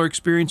similar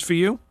experience for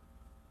you?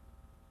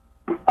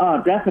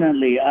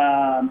 Definitely.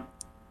 I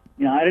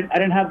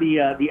didn't have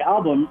the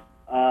albums,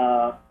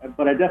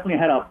 but I definitely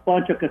had a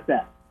bunch of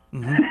cassettes.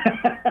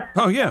 Mm-hmm.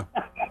 Oh yeah.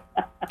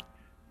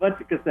 Bunch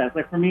of cassettes.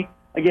 Like for me,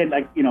 again,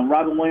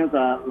 Robin Williams,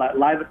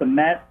 Live at the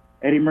Met,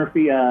 Eddie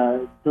Murphy,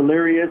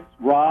 Delirious,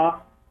 Raw.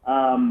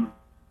 I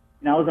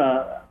was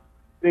a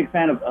big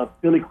fan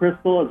of Billy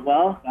Crystal as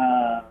well.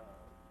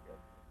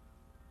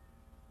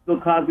 Bill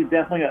Cosby,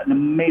 definitely an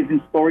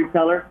amazing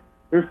storyteller.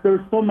 There's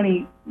so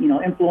many,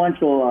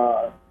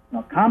 influential,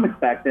 comics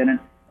back then,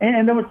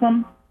 and there were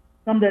some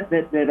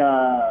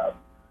that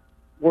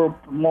were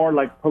more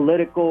like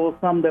political,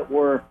 some that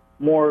were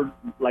more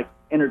like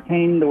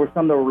entertaining. There were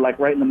some that were like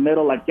right in the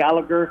middle, like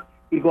Gallagher.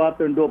 He'd go out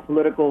there and do a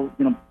political,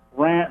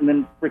 rant, and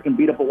then freaking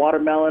beat up a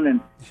watermelon. And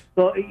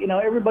so,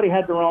 everybody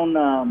had their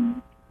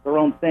own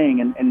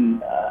thing.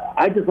 And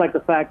I just like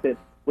the fact that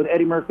with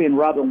Eddie Murphy and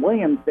Robin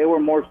Williams, they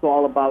were more so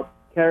all about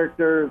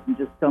characters and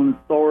just telling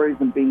stories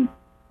and being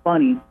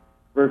funny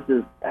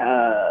versus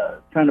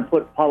trying to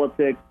put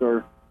politics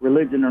or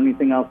religion or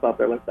anything else out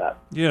there like that.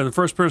 Yeah, the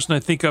first person I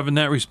think of in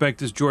that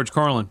respect is George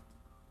Carlin.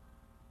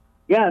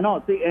 Yeah,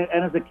 no, see,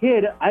 and as a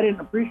kid, I didn't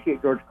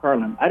appreciate George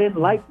Carlin. I didn't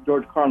like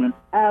George Carlin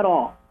at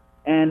all.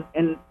 And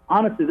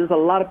honestly, there's a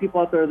lot of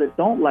people out there that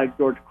don't like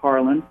George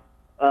Carlin,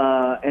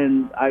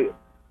 and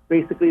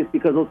basically it's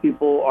because those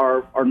people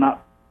are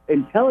not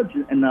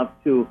intelligent enough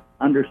to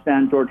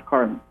understand George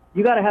Carlin.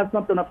 You got to have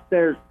something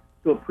upstairs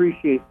to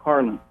appreciate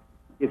Carlin.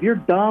 If you're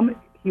dumb,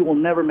 he will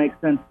never make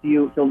sense to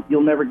you.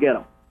 You'll never get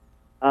him.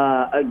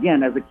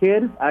 Again, as a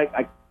kid,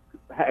 I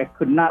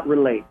could not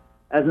relate.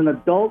 As an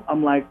adult,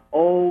 I'm like,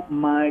 oh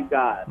my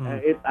God.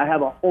 I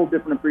have a whole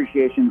different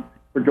appreciation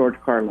for George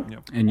Carlin.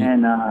 Yep.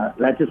 And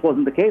that just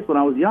wasn't the case when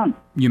I was young.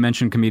 You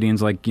mentioned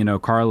comedians like,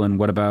 Carlin.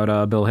 What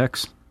about Bill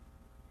Hicks?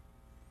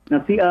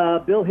 Now, see,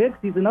 Bill Hicks,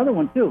 he's another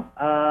one, too.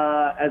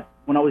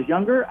 When I was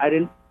younger, I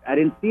didn't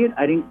see it.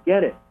 I didn't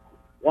get it.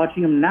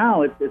 Watching him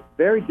now, it's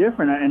very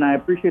different, and I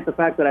appreciate the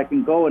fact that I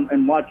can go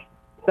and watch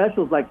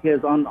specials like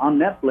his on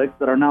Netflix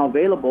that are now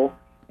available,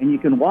 and you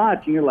can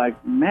watch, and you're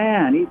like,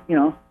 man, he's,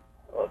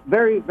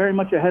 very, very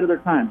much ahead of their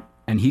time.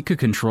 And he could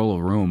control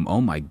a room. Oh,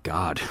 my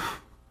God.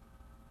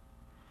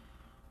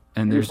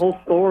 And there's whole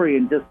story,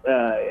 and just,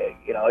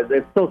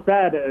 it's so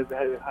sad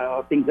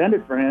how things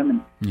ended for him.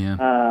 And, yeah.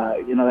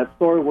 That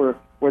story where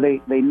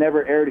they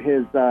never aired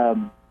his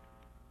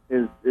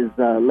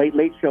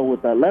late show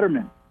with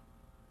Letterman.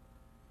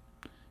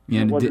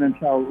 Yeah, it wasn't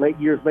until late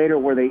years later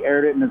where they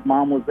aired it, and his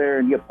mom was there,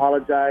 and he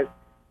apologized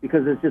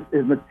because it's just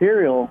his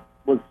material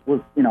was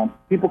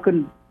people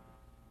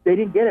they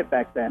didn't get it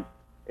back then.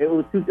 It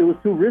was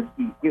too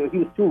risky. He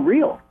was too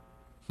real.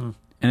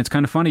 And it's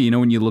kind of funny,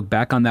 when you look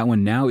back on that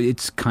one now,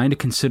 it's kind of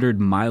considered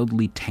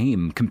mildly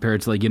tame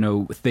compared to, like,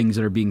 things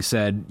that are being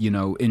said,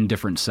 in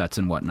different sets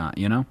and whatnot,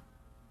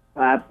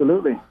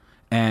 Absolutely.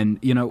 And,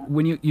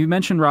 when you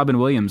mentioned Robin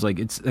Williams, like,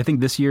 I think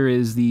this year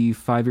is the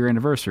 5-year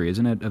anniversary,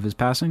 isn't it, of his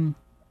passing?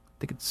 I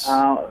think it's...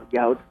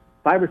 yeah, it's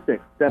 5 or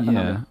 6, definitely.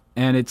 Yeah,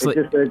 and it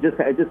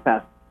just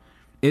passed.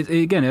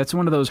 Again, that's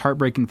one of those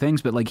heartbreaking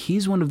things, but, like,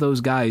 he's one of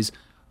those guys,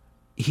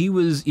 he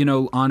was,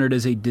 honored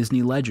as a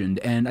Disney legend,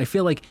 and I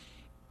feel like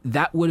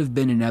that would have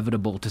been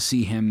inevitable to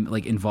see him,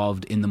 like,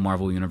 involved in the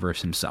Marvel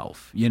Universe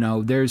himself.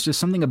 There's just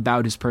something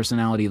about his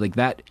personality, like,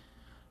 that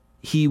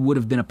he would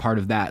have been a part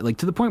of that. Like,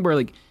 to the point where,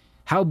 like,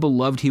 how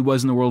beloved he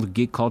was in the world of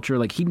geek culture,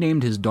 like, he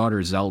named his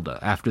daughter Zelda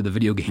after the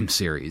video game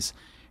series.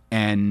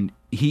 And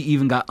he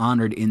even got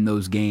honored in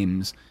those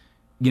games,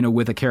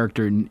 with a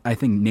character, I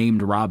think,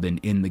 named Robin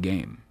in the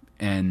game.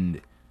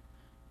 And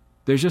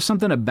there's just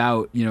something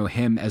about,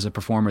 him as a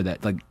performer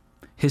that, like,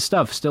 his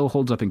stuff still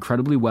holds up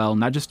incredibly well,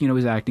 not just,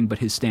 his acting, but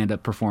his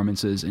stand-up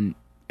performances and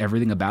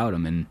everything about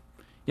him. And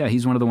yeah,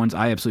 he's one of the ones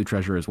I absolutely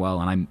treasure as well,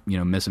 and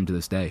I, miss him to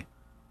this day.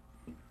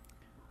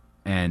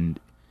 And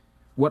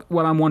what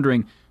I'm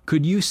wondering,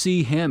 could you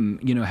see him,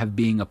 have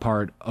being a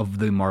part of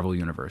the Marvel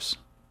Universe?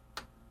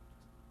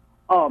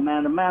 Oh,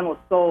 man, the man was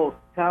so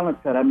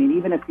talented. I mean,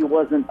 even if he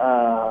wasn't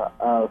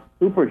a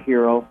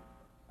superhero,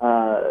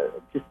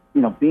 just,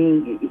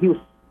 he was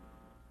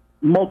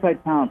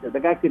multi-talented. The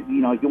guy could,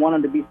 you want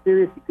him to be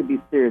serious, he could be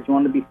serious. You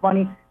want him to be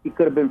funny, he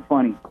could have been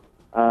funny.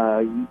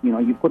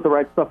 You put the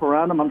right stuff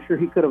around him, I'm sure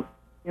he could have,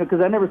 because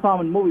I never saw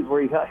him in movies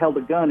where he held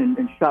a gun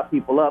and shot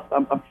people up.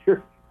 I'm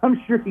sure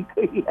he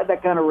had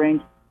that kind of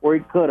range where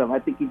he could have. I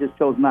think he just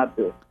chose not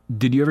to.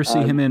 Did you ever see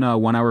him in a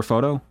 1 Hour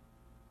Photo?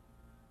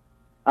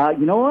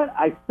 You know what?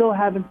 I still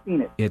haven't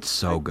seen it. It's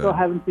so good. I still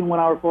haven't seen 1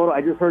 Hour Photo.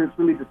 I just heard it's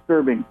really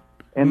disturbing.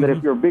 And that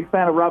if you're a big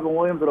fan of Robin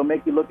Williams, it'll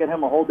make you look at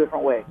him a whole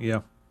different way.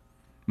 Yeah.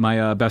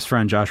 My best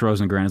friend, Josh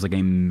Rosengren, is like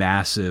a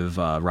massive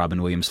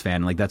Robin Williams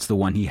fan. Like, that's the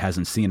one he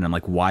hasn't seen. And I'm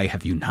like, why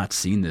have you not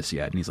seen this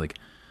yet? And he's like,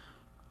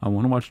 I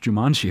want to watch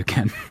Jumanji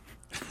again.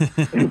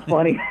 It's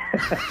funny.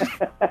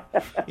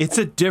 It's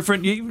a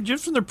different,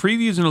 just from the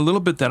previews and a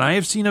little bit that I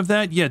have seen of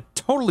that,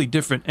 totally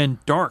different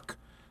and dark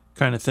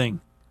kind of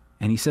thing.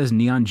 And he says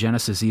Neon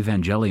Genesis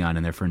Evangelion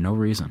in there for no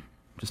reason.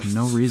 Just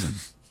no reason.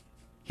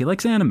 He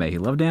likes anime. He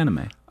loved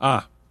anime.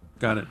 Ah,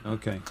 got it.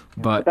 Okay.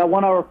 But that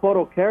 1 Hour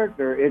Photo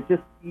character,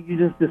 you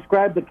just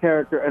describe the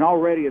character, and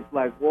already it's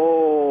like,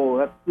 whoa,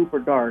 that's super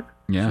dark.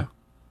 Yeah.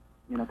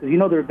 Because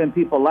there have been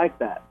people like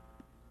that.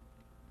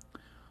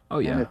 Oh,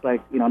 yeah. And it's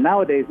like,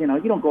 nowadays, you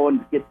don't go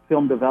and get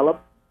film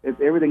developed.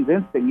 Everything's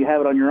instant. You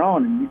have it on your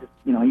own, and you just,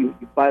 you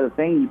buy the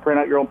thing, and you print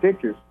out your own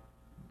pictures.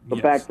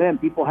 But back then,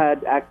 people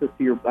had access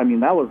to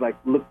that was like,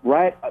 look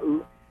right,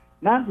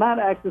 not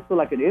access to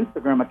like an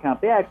Instagram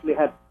account. They actually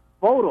had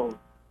photos,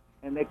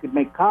 and they could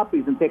make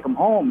copies and take them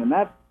home, and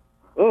that's,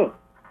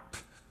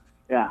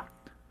 yeah.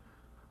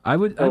 I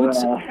would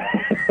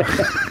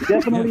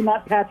definitely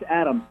not Patch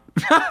Adams.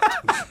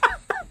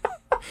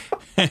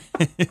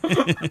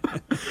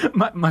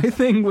 my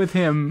thing with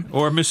him,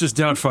 or Mrs.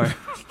 Doubtfire.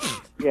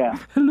 Yeah.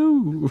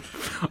 Hello.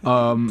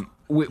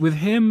 With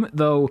him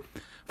though,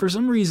 for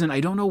some reason, I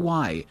don't know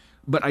why,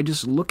 but I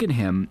just look at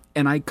him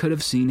and I could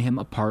have seen him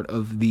a part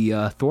of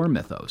the Thor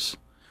mythos.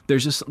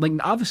 There's just, like,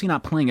 obviously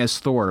not playing as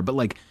Thor, but,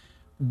 like,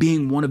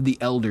 being one of the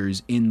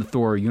elders in the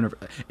Thor universe.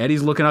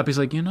 Eddie's looking up. He's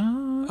like,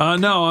 no,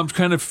 I'm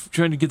kind of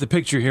trying to get the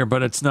picture here,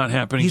 but it's not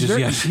happening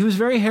yet. He was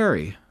very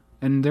hairy,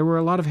 and there were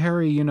a lot of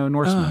hairy,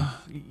 Norsemen.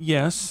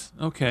 Yes.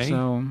 Okay.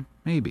 So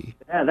maybe.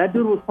 Yeah, that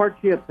dude was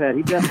part Chia Pet.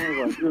 He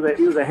definitely was.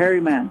 He was a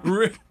hairy man.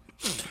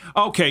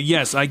 Okay,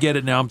 yes, I get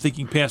it now. I'm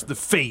thinking past the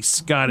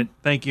face. Got it.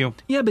 Thank you.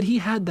 Yeah, but he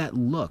had that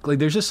look. Like,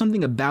 there's just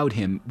something about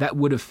him that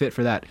would have fit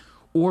for that.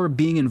 Or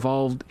being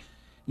involved,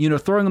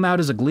 throwing him out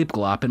as a Gleep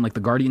Glop in, like,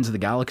 the Guardians of the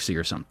Galaxy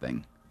or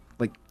something.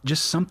 Like,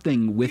 just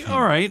something with him.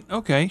 All right.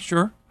 Okay,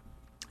 sure.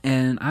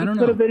 And I don't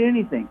know. Could have been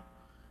anything.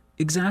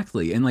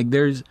 Exactly. And, like,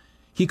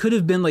 he could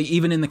have been, like,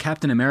 even in the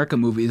Captain America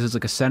movies as,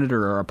 like, a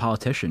senator or a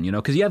politician,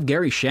 because you have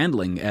Gary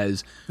Shandling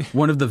as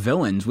one of the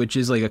villains, which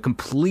is, like, a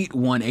complete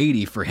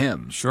 180 for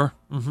him. Sure.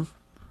 Mm-hmm.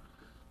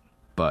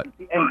 But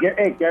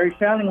and Gary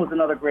Shandling was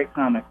another great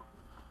comic.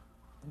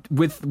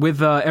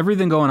 With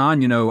everything going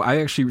on, I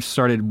actually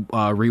started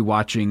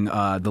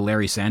rewatching the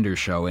Larry Sanders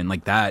Show, and,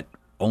 like, that,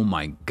 oh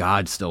my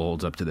God, still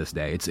holds up to this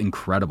day. It's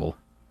incredible.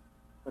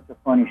 Such a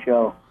funny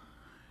show.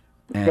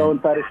 Show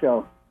inside a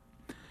show.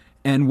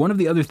 And one of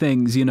the other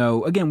things,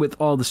 again, with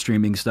all the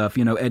streaming stuff,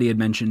 Eddie had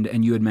mentioned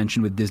and you had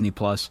mentioned with Disney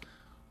Plus,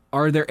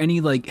 are there any,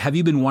 like, have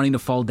you been wanting to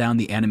fall down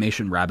the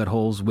animation rabbit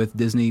holes with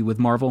Disney, with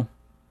Marvel?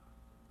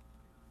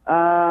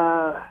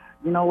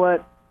 You know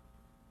what?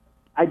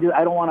 I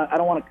don't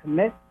want to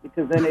commit,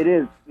 because then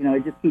it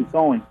just keeps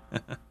going.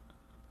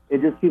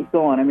 It just keeps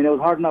going. I mean, it was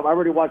hard enough. I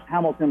already watched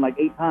Hamilton like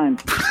 8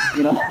 times.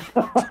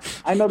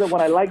 I know that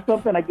when I like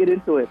something, I get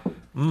into it.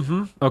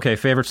 Mm-hmm. Okay,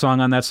 favorite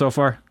song on that so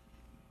far?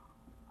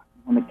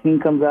 When the King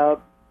comes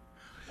out.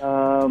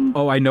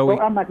 I know.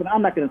 I'm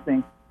not gonna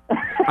sing.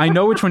 I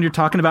know which one you're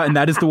talking about, and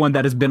that is the one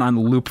that has been on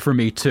loop for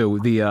me too.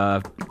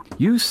 The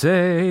you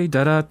say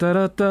da da da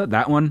da da.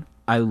 That one,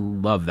 I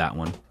love that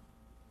one.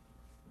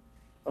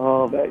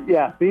 Oh,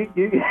 yeah. See,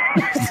 you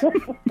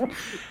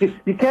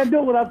can't do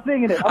it without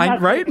singing it.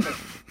 Right?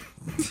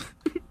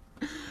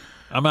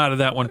 I'm out of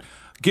that one.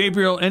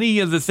 Gabriel, any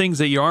of the things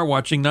that you are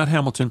watching, not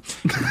Hamilton,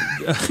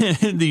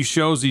 these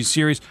shows, these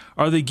series,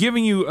 are they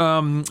giving you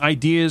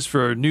ideas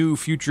for new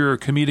future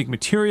comedic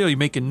material? You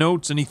making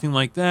notes, anything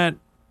like that?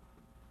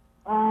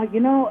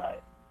 To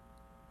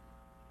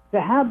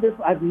have this,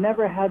 I've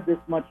never had this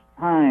much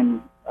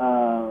time,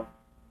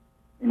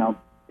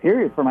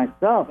 period, for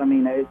myself. I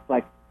mean, it's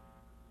like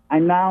I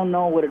now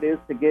know what it is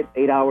to get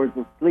 8 hours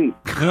of sleep.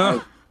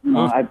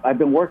 I've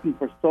been working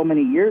for so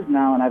many years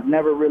now, and I've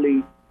never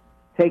really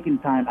taken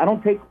time. I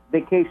don't take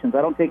vacations.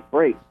 I don't take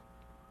breaks.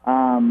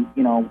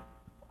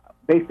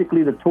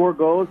 Basically the tour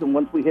goes, and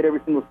once we hit every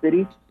single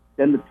city,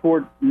 then the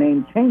tour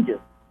name changes,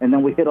 and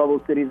then we hit all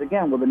those cities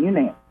again with a new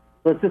name.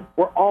 So it's just,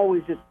 we're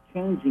always just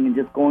changing and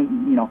just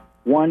going,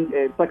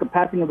 it's like a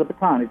passing of the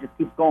baton. It just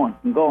keeps going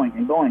and going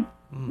and going.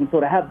 And so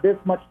to have this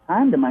much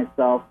time to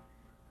myself,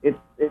 it's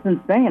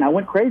insane. I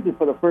went crazy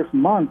for the first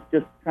month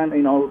just trying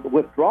to,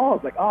 withdraw.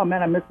 It's like, oh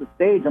man, I missed the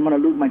stage. I'm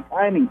going to lose my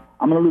timing.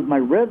 I'm going to lose my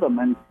rhythm.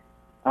 And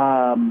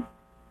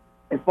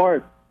as far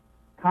as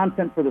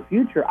content for the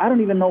future, I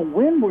don't even know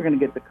when we're going to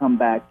get to come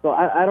back. So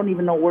I don't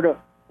even know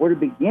where to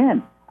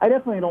begin. I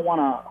definitely don't want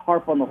to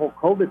harp on the whole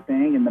COVID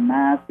thing and the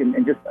mask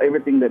and just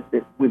everything that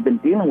we've been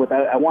dealing with.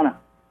 I want to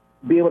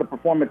be able to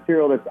perform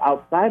material that's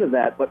outside of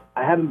that, but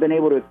I haven't been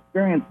able to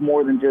experience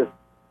more than just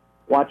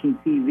watching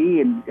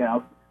TV and,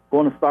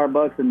 going to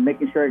Starbucks and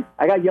making sure.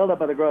 I got yelled at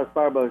by the girl at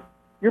Starbucks,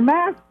 "Your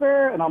mask,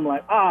 sir!" And I'm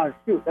like,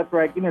 shoot, that's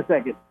right, give me a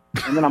second.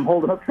 And then I'm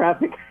holding up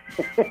traffic.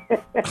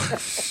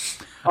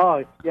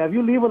 Oh, yeah, if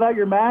you leave without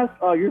your mask,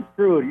 oh, you're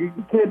screwed. You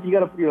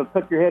got to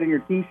tuck your head in your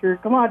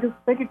T-shirt. Come on, just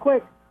make it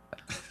quick.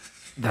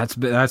 That's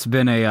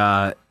been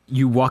a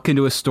you walk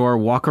into a store,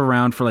 walk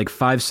around for like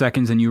 5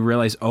 seconds, and you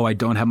realize, oh, I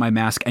don't have my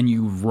mask, and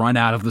you run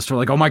out of the store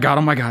like, oh my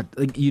god.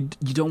 Like you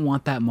don't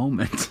want that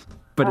moment.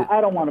 But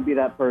I don't want to be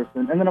that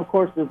person. And then of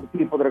course there's the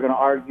people that are going to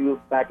argue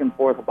back and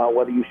forth about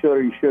whether you should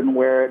or you shouldn't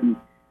wear it. And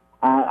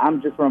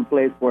I'm just from a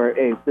place where,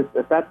 hey,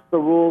 if that's the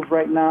rules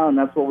right now and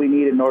that's what we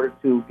need in order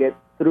to get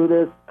through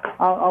this,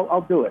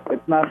 I'll do it.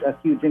 It's not a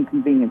huge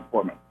inconvenience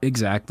for me.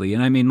 Exactly.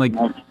 And I mean, like,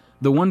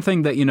 the one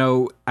thing that,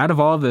 out of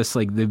all of this,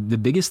 like, the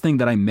biggest thing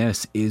that I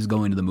miss is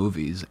going to the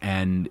movies.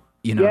 And,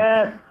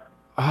 Yes.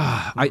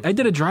 I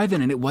did a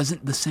drive-in and it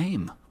wasn't the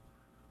same.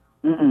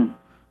 Mm-mm.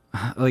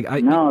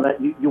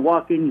 You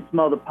walk in, you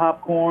smell the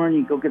popcorn,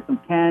 you go get some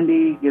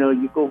candy,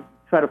 you go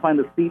try to find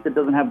a seat that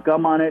doesn't have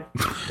gum on it.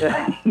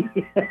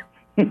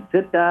 You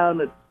sit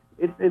down.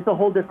 It's a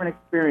whole different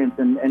experience,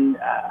 and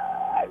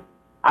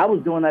I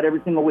was doing that every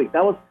single week.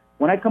 That was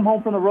when I come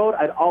home from the road.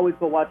 I'd always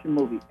go watch a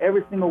movie.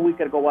 Every single week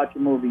I'd go watch a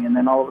movie, and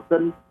then all of a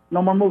sudden,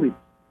 no more movies.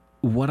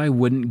 What I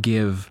would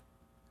give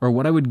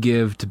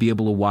to be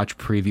able to watch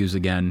previews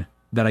again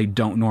that I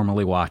don't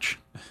normally watch.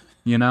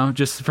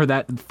 Just for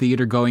that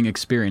theater going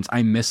experience.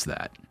 I miss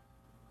that.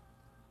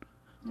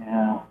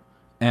 Yeah.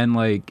 And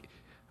like,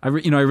 I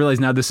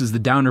realize now this is the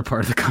downer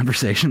part of the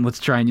conversation.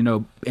 Let's try and,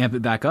 amp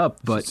it back up.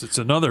 But it's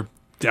another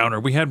downer.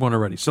 We had one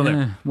already. So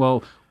there.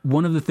 Well,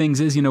 one of the things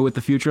is, with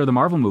the future of the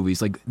Marvel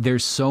movies, like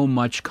there's so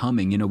much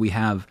coming. We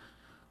have,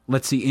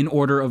 let's see, in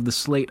order of the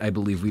slate, I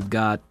believe we've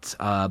got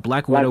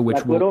Black Widow,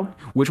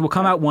 which will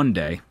come out one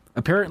day.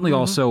 Apparently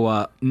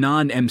also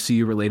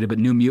non-MCU related, but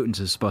New Mutants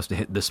is supposed to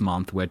hit this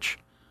month, which...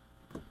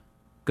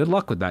 good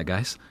luck with that,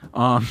 guys.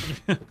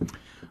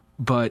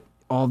 But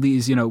all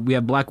these, we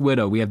have Black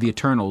Widow, we have the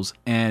Eternals,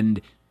 and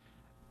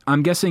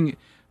I'm guessing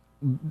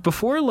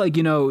before,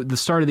 the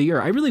start of the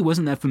year, I really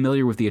wasn't that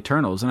familiar with the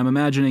Eternals, and I'm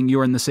imagining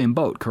you're in the same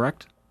boat,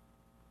 correct?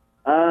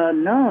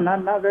 No,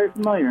 not very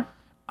familiar.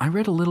 I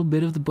read a little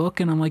bit of the book,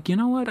 and I'm like, you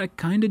know what, I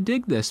kind of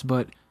dig this,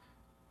 but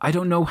I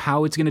don't know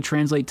how it's going to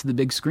translate to the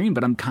big screen,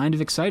 but I'm kind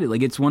of excited.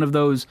 Like, it's one of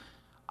those,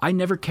 I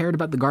never cared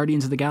about the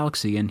Guardians of the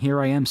Galaxy, and here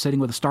I am sitting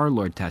with a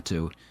Star-Lord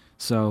tattoo.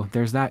 So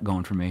there's that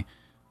going for me.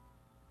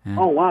 And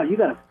oh, wow. You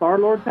got a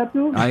Star-Lord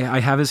tattoo? I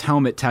have his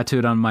helmet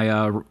tattooed on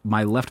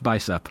my left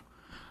bicep.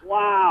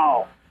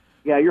 Wow.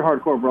 Yeah, you're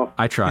hardcore, bro.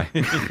 I try.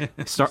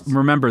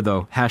 Remember,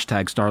 though,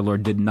 hashtag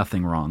Star-Lord did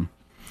nothing wrong.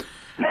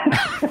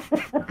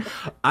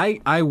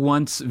 I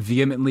once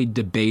vehemently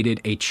debated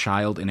a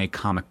child in a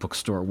comic book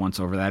store once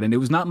over that, and it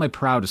was not my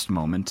proudest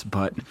moment,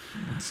 but...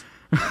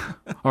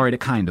 all right, it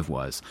kind of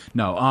was.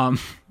 No,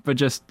 but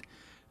just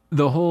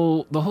the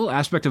whole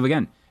aspect of,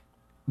 again...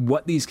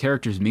 what these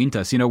characters mean to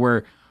us,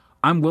 where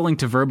I'm willing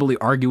to verbally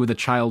argue with a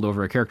child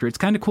over a character. It's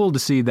kind of cool to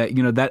see that,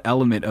 that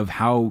element of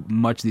how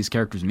much these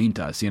characters mean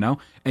to us,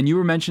 And you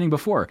were mentioning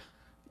before,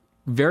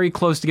 very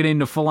close to getting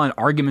into full-on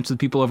arguments with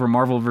people over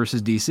Marvel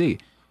versus DC.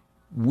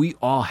 We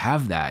all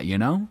have that,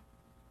 Yeah,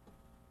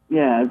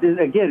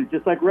 again,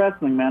 just like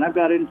wrestling, man. I've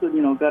got into it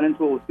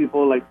with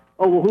people like,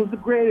 oh, well, who's the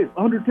greatest?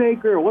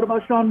 Undertaker. What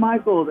about Shawn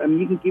Michaels? I mean,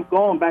 you can keep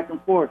going back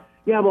and forth.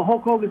 Yeah, but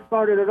Hulk Hogan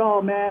started it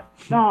all, man.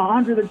 No,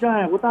 Andre the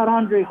Giant. Without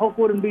Andre, Hulk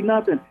wouldn't be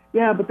nothing.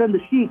 Yeah, but then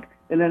the Sheik.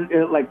 And then,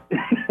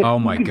 oh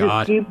my you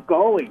God. just keep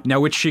going. Now,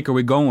 which Sheik are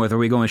we going with? Are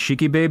we going with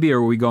Sheiky Baby, or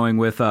are we going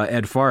with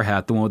Ed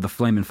Farhat, the one with the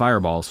flaming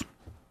fireballs?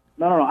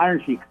 No,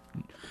 Iron Sheik.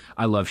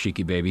 I love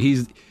Sheiky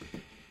Baby.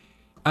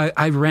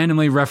 I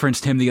randomly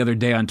referenced him the other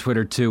day on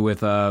Twitter, too, with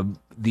the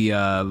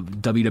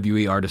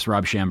WWE artist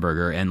Rob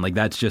Schamberger, and, like,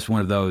 that's just one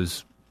of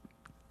those,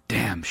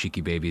 damn,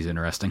 Sheiky Baby's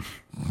interesting.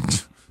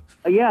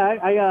 Yeah,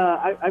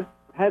 I've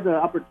had the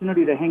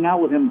opportunity to hang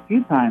out with him a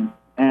few times,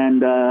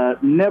 and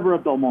never a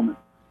dull moment.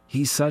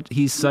 He's such an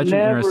interesting dude.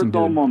 Never a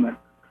dull moment.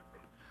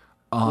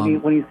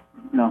 When he's,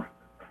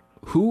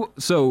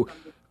 So,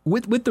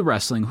 with the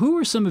wrestling, who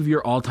are some of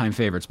your all-time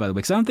favorites, by the way?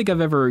 Because I don't think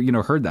I've ever,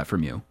 heard that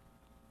from you.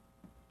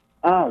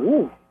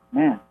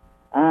 Man.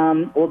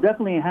 Well,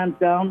 definitely, hands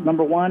down,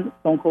 number one,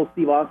 Stone Cold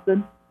Steve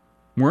Austin.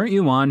 Weren't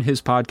you on his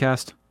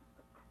podcast?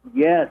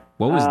 Yes.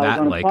 What was that I was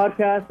on like? A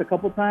podcast a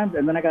couple times,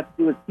 and then I got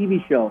to do a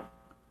TV show.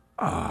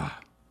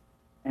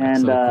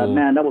 And so cool.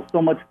 Man, that was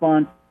so much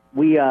fun.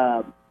 We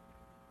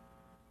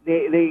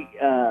they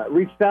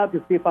reached out to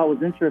see if I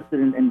was interested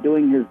in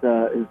doing his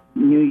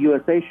new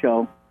USA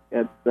show.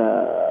 It's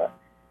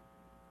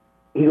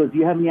he goes, "Do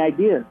you have any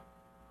ideas?"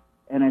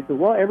 And I said,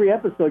 "Well, every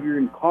episode you're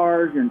in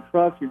cars, you're in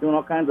trucks, you're doing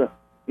all kinds of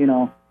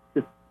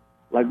just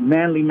like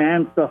manly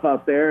man stuff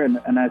out there."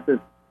 And I said,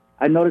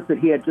 I noticed that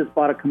he had just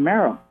bought a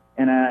Camaro,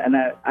 and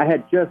I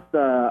had just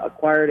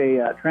acquired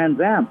a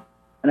Trans Am.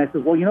 And I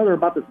said, well, they're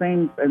about the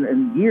same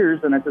in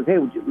years. And I said, hey,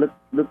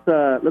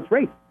 let's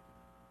race.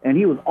 And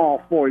he was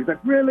all for it. He's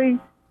like, really?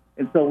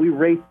 And so we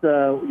raced,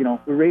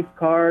 we raced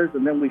cars,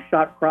 and then we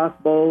shot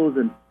crossbows,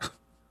 and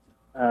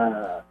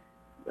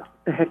what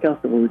the heck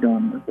else were we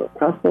doing?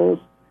 Crossbows,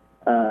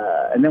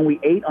 and then we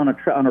ate on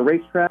a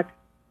racetrack,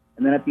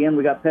 and then at the end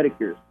we got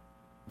pedicures.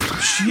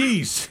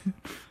 Jeez,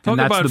 and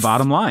that's the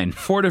bottom line.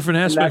 4 different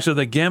aspects of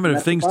the gamut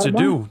of things to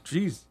do.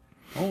 Jeez,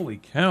 holy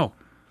cow.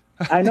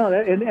 I know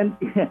that, and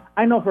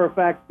I know for a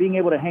fact, being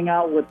able to hang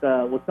out with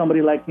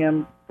somebody like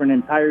him for an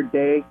entire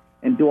day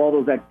and do all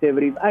those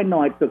activities, I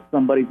know I took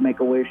somebody's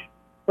Make-A-Wish,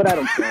 but I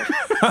don't care.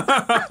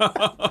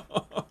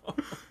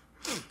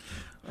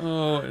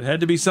 Oh, it had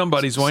to be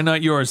somebody's. Why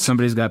not yours?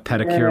 Somebody's got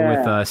pedicure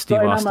with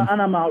Steve Austin.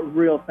 I'm a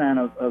real fan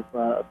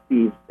of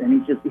Steve,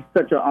 and he's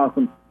such an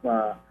awesome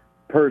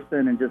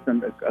person and just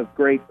a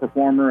great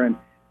performer. And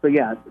so,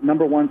 yeah,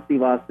 number one,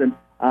 Steve Austin.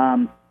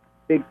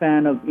 Big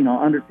fan of,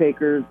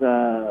 Undertaker's,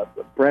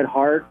 Bret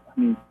Hart. I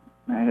mean,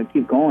 I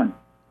keep going.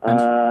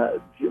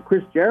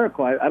 Chris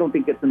Jericho, I don't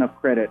think gets enough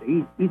credit.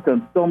 He's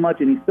done so much,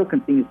 and he still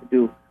continues to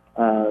do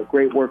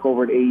great work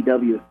over at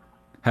AEW.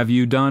 Have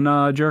you done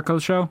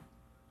Jericho's show?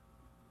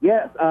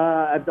 Yes,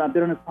 I've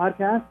been on his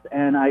podcast,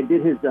 and I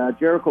did his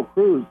Jericho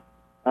Cruise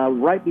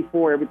right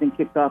before everything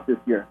kicked off this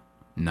year.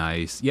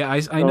 Nice. Yeah,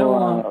 I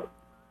know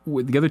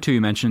with the other two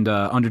you mentioned,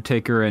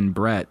 Undertaker and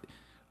Bret.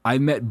 I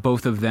met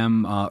both of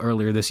them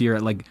earlier this year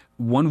at like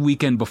one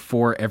weekend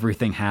before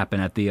everything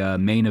happened at the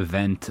main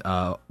event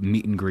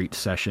meet and greet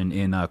session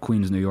in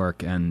Queens, New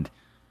York. And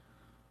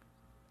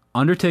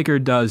Undertaker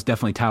does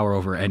definitely tower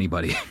over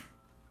anybody.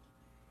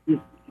 He's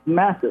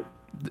massive.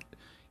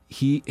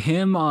 I'm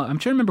trying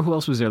to remember who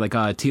else was there. Like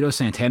Tito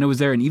Santana was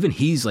there, and even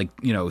he's like,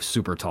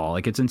 super tall.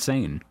 Like, it's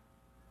insane.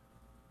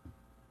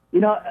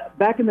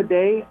 Back in the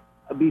day,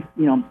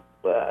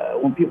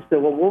 when people say,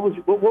 well,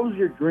 what was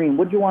your dream?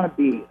 What did you want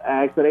to be?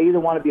 I said, I either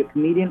want to be a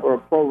comedian or a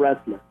pro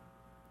wrestler.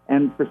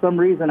 And for some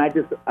reason,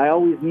 I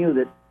always knew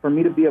that for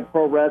me to be a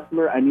pro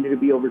wrestler, I needed to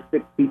be over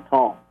 6 feet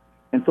tall.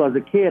 And so as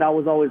a kid, I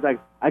was always like,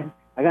 I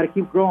got to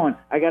keep growing.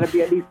 I got to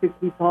be at least 6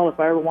 feet tall if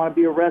I ever want to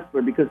be a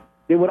wrestler, because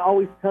they would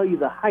always tell you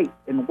the height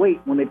and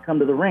weight when they'd come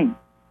to the ring.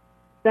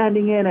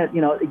 Standing in at,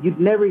 you'd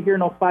never hear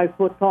no 5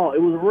 foot tall.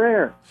 It was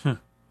rare.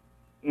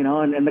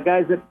 And the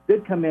guys that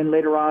did come in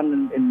later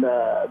on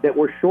that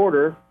were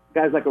shorter,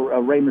 guys like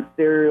a Rey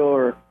Mysterio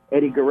or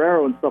Eddie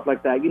Guerrero and stuff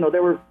like that, they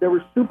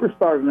were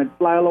superstars and they'd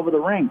fly all over the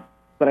ring.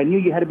 But I knew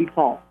you had to be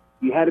tall.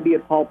 You had to be a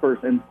tall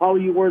person. And the taller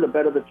you were, the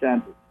better the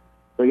chances.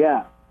 So,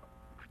 yeah.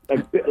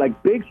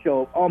 Like Big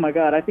Show, oh, my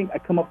God, I think I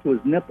come up to his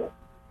nipple.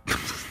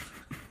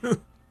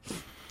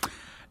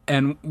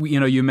 And,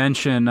 you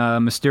mentioned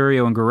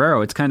Mysterio and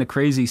Guerrero. It's kind of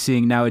crazy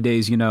seeing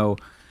nowadays,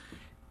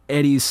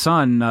 Eddie's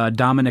son,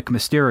 Dominic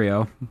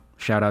Mysterio,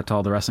 shout out to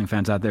all the wrestling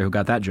fans out there who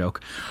got that joke,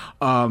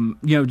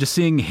 just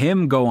seeing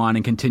him go on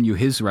and continue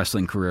his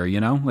wrestling career,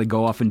 like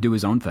go off and do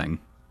his own thing.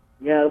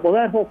 Yeah, well,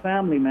 that whole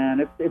family,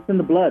 man, it's in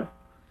the blood.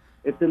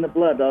 It's in the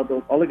blood, all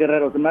the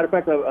Guerreros. As a matter of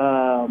fact,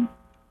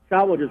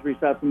 Chavo just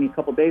reached out to me a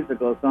couple days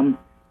ago, so I'm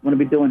going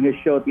to be doing his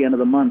show at the end of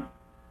the month.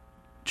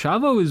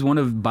 Chavo is one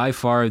of, by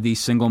far, the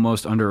single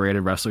most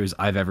underrated wrestlers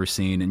I've ever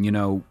seen.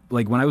 And,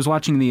 like when I was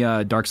watching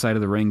the Dark Side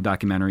of the Ring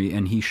documentary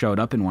and he showed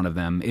up in one of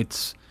them,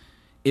 it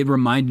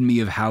reminded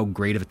me of how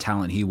great of a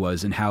talent he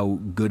was and how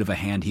good of a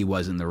hand he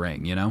was in the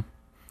ring, Yeah,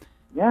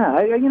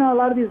 a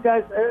lot of these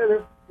guys,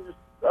 there's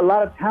a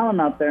lot of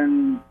talent out there,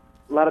 and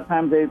a lot of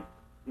times they,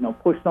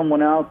 push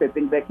someone else. They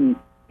think they can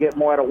get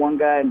more out of one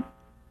guy.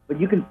 but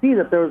you can see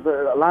that there was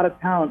a lot of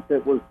talent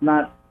that was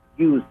not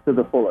used to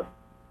the fullest.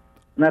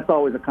 And that's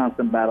always a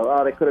constant battle.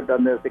 Oh, they could have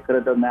done this, they could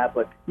have done that,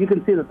 but you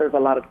can see that there's a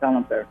lot of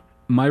talent there.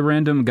 My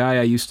random guy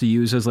I used to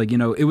use as, like,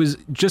 it was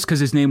just because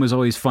his name was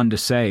always fun to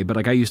say, but,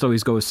 like, I used to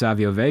always go with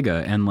Savio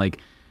Vega, and, like,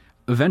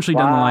 eventually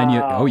down the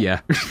line, oh, yeah.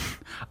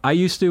 I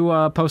used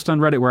to post on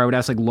Reddit where I would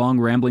ask, like,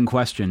 long, rambling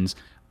questions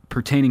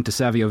pertaining to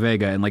Savio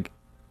Vega, and, like,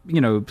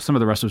 some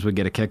of the wrestlers would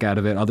get a kick out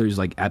of it. Others,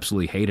 like,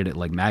 absolutely hated it,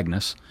 like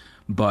Magnus.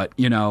 But,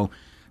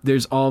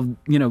 there's all,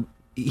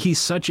 he's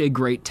such a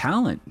great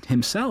talent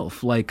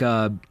himself. Like,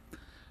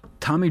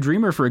 Tommy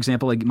Dreamer, for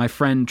example, like, my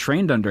friend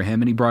trained under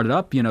him, and he brought it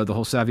up, the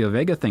whole Savio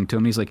Vega thing to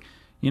him. He's like,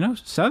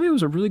 Savio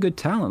was a really good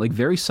talent, like,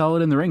 very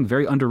solid in the ring,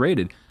 very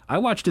underrated. I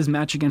watched his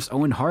match against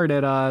Owen Hart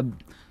at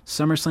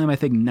SummerSlam, I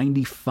think,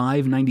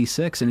 95,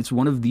 96, and it's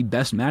one of the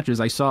best matches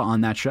I saw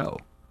on that show.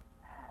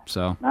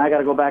 So now I got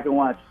to go back and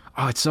watch.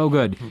 Oh, it's so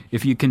good.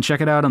 If you can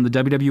check it out on the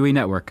WWE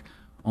Network,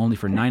 only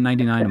for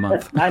 $9.99 a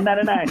month.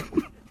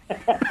 $9.99.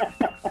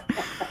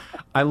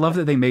 I love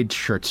that they made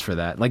shirts for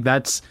that. Like,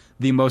 that's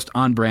the most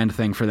on-brand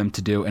thing for them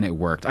to do, and it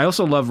worked. I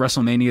also love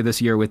WrestleMania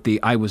this year with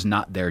the I Was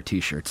Not There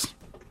t-shirts.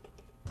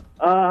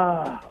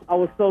 I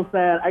was so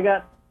sad. I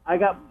got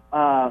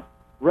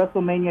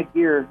WrestleMania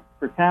gear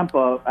for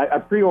Tampa. I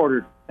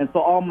pre-ordered, and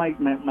so all my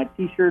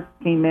t-shirts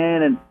came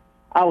in, and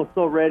I was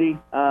so ready.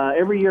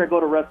 Every year I go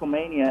to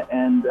WrestleMania,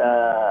 and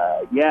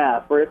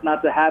for it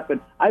not to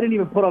happen, I didn't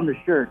even put on the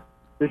shirt.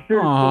 The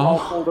shirt was all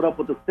folded up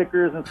with the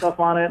stickers and stuff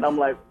on it, and I'm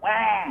like,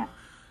 wah!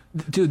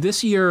 Dude,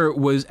 this year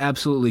was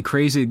absolutely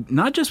crazy.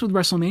 Not just with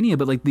WrestleMania,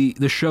 but, like,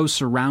 the shows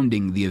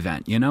surrounding the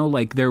event.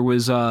 Like, there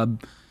was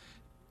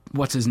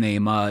what's his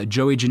name?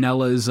 Joey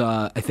Janela's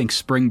I think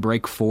Spring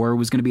Break 4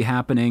 was going to be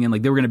happening, and,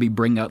 like, they were going to be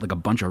bringing out, like, a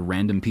bunch of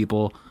random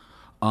people.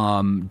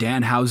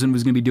 Danhausen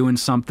was going to be doing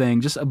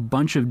something, just a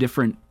bunch of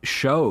different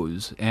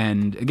shows.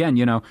 And again,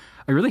 I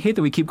really hate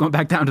that we keep going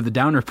back down to the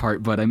downer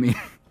part, but I mean,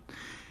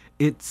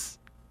 it's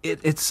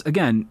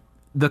again,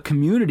 the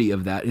community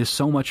of that is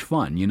so much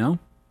fun,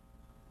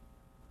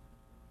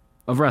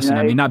 Of wrestling,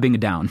 I mean, not being a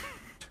down.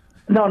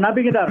 No, not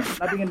being a downer.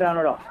 Not being a downer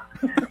at all.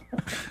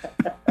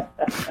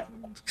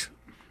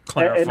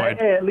 Clarified.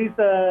 And at least,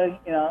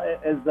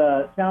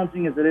 as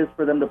challenging as it is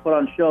for them to put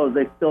on shows,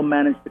 they still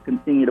manage to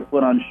continue to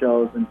put on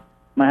shows, and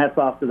my hat's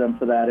off to them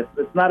for that.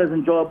 It's not as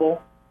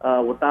enjoyable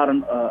without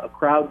a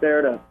crowd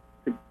there to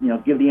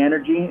give the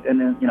energy, and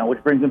then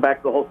which brings me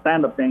back to the whole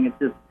stand-up thing.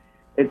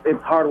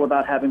 It's hard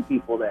without having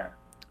people there.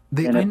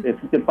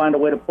 If you can find a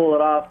way to pull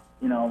it off,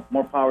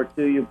 more power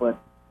to you. But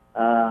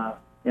I'm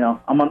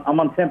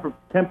on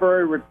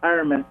temporary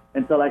retirement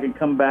until I can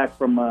come back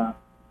from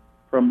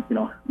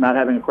not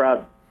having a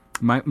crowd.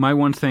 My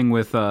one thing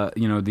with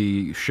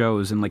the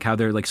shows and, like, how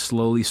they're, like,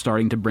 slowly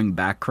starting to bring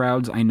back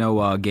crowds. I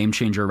know Game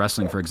Changer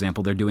Wrestling, for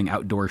example, they're doing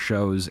outdoor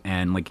shows,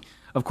 and, like,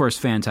 of course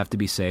fans have to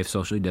be safe,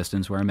 socially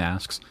distanced, wear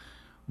masks.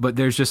 But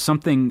there's just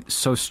something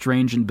so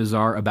strange and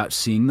bizarre about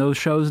seeing those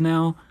shows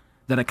now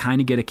that I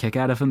kind of get a kick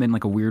out of them in,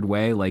 like, a weird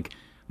way. Like,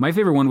 my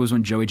favorite one was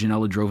when Joey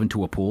Janela drove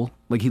into a pool.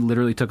 Like, he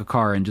literally took a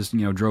car and just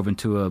drove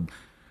into a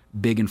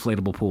big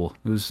inflatable pool.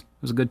 It was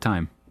a good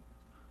time.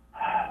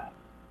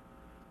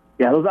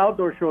 Yeah, those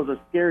outdoor shows are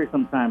scary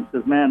sometimes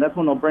because, man, that's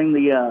when they'll bring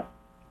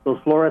those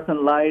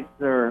fluorescent lights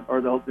or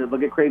they'll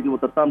get crazy with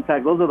the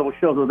thumbtack. Those are the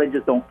shows where they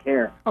just don't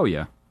care. Oh,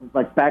 yeah. It's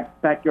like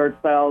backyard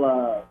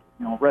style,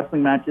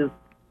 wrestling matches.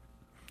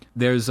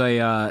 There's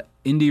a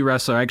indie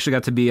wrestler. I actually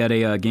got to be at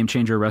a Game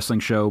Changer Wrestling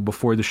show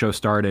before the show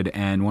started,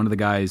 and one of the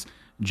guys,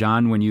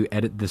 John, when you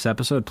edit this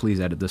episode,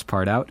 please edit this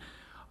part out.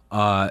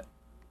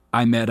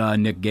 I met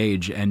Nick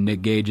Gage, and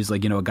Nick Gage is,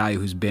 like, a guy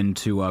who's been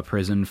to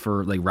prison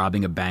for, like,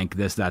 robbing a bank,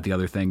 this, that, the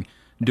other thing.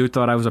 Dude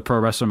thought I was a pro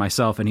wrestler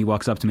myself, and he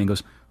walks up to me and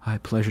goes, "Hi,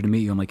 pleasure to meet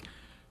you." I'm like,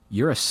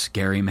 "You're a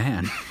scary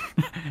man,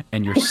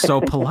 and you're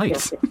so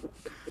polite."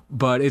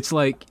 But it's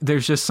like,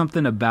 there's just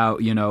something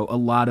about, a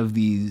lot of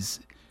these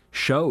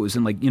shows,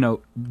 and, like,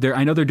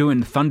 I know they're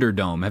doing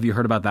Thunderdome. Have you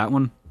heard about that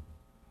one?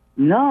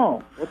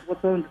 No.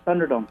 What's on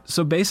Thunderdome?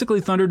 So basically,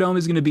 Thunderdome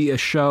is going to be a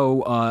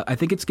show. I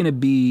think it's going to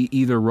be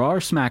either Raw or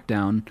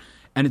SmackDown,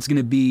 and it's going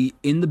to be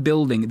in the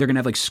building. They're going to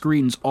have, like,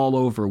 screens all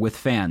over with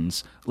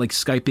fans, like,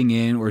 Skyping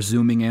in or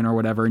Zooming in or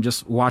whatever, and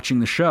just watching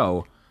the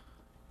show.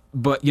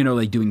 But,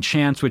 like, doing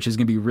chants, which is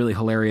going to be really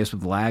hilarious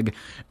with lag,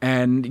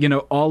 and,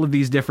 all of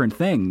these different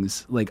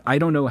things. Like, I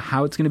don't know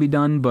how it's going to be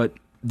done, but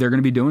they're going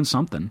to be doing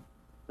something.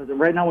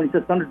 Right now, when you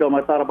said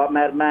Thunderdome, I thought about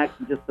Mad Max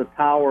and just the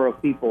tower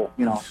of people,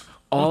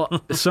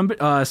 Somebody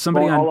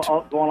going on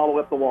all the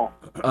way up the wall.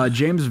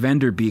 James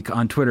Vanderbeek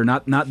on Twitter,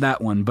 not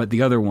that one, but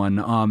the other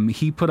one.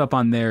 He put up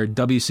on there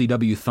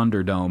WCW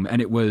Thunderdome,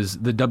 and it was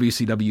the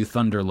WCW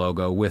Thunder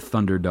logo with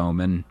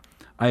Thunderdome, and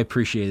I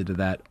appreciated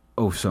that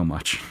so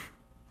much.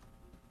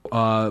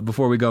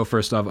 Before we go,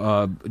 first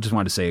off, just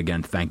wanted to say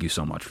again, thank you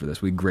so much for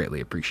this. We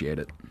greatly appreciate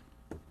it.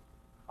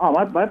 Oh,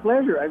 my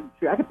pleasure.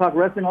 I could talk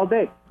wrestling all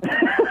day.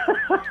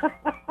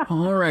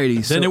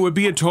 Alrighty. Then it would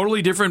be a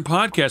totally different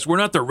podcast. We're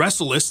not the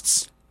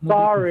wrestlists.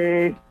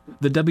 Sorry.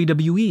 The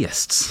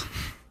WWEists.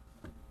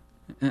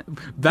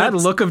 That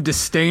look of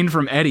disdain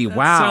from Eddie.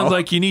 Wow. Sounds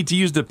like you need to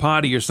use the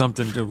potty or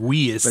something to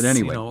wee-ist. But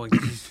anyway. All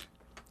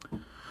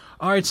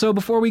right, so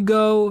before we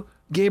go,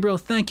 Gabriel,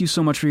 thank you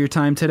so much for your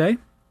time today.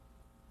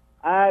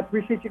 I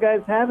appreciate you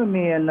guys having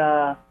me, and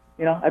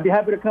I'd be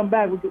happy to come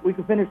back. We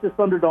can finish this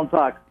Thunderdome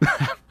talk.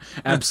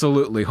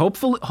 Absolutely.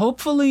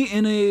 Hopefully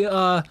in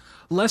a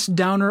less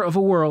downer of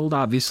a world,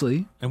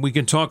 obviously. And we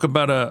can talk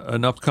about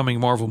an upcoming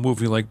Marvel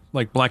movie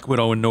like Black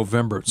Widow in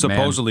November,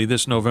 supposedly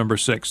this November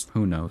 6th.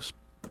 Who knows?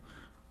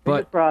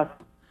 But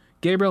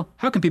Gabriel,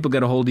 how can people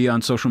get a hold of you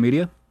on social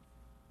media?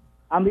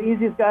 I'm the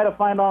easiest guy to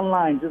find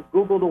online. Just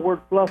Google the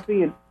word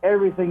Fluffy, and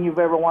everything you've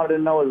ever wanted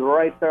to know is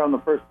right there on the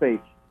first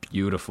page.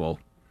 Beautiful.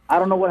 I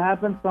don't know what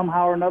happened.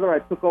 Somehow or another, I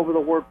took over the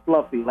word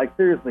Fluffy. Like,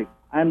 seriously,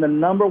 I'm the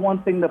number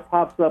one thing that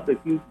pops up if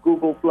you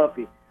Google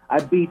Fluffy.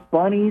 I beat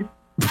bunnies,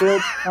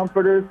 quilts,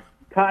 comforters,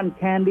 cotton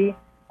candy,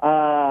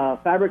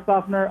 fabric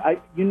softener,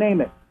 you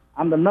name it.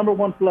 I'm the number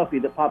one Fluffy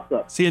that pops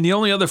up. See, and the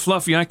only other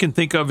Fluffy I can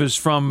think of is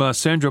from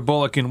Sandra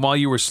Bullock in While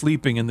You Were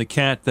Sleeping, and the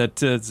cat that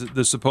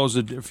the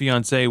supposed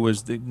fiancé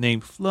was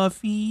named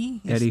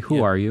Fluffy. Eddie,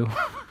 who are you?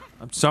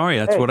 I'm sorry,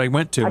 that's what I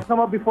went to. I come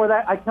up before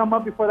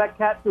that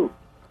cat, too.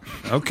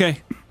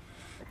 Okay.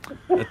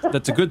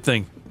 That's a good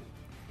thing.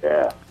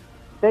 Yeah.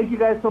 Thank you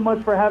guys so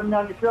much for having me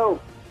on your show.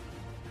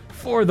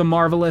 For the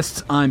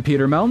Marvelists, I'm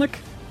Peter Melnick.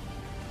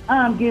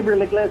 I'm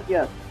Gabriel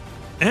Iglesias.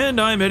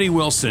 And I'm Eddie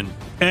Wilson.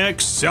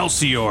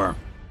 Excelsior!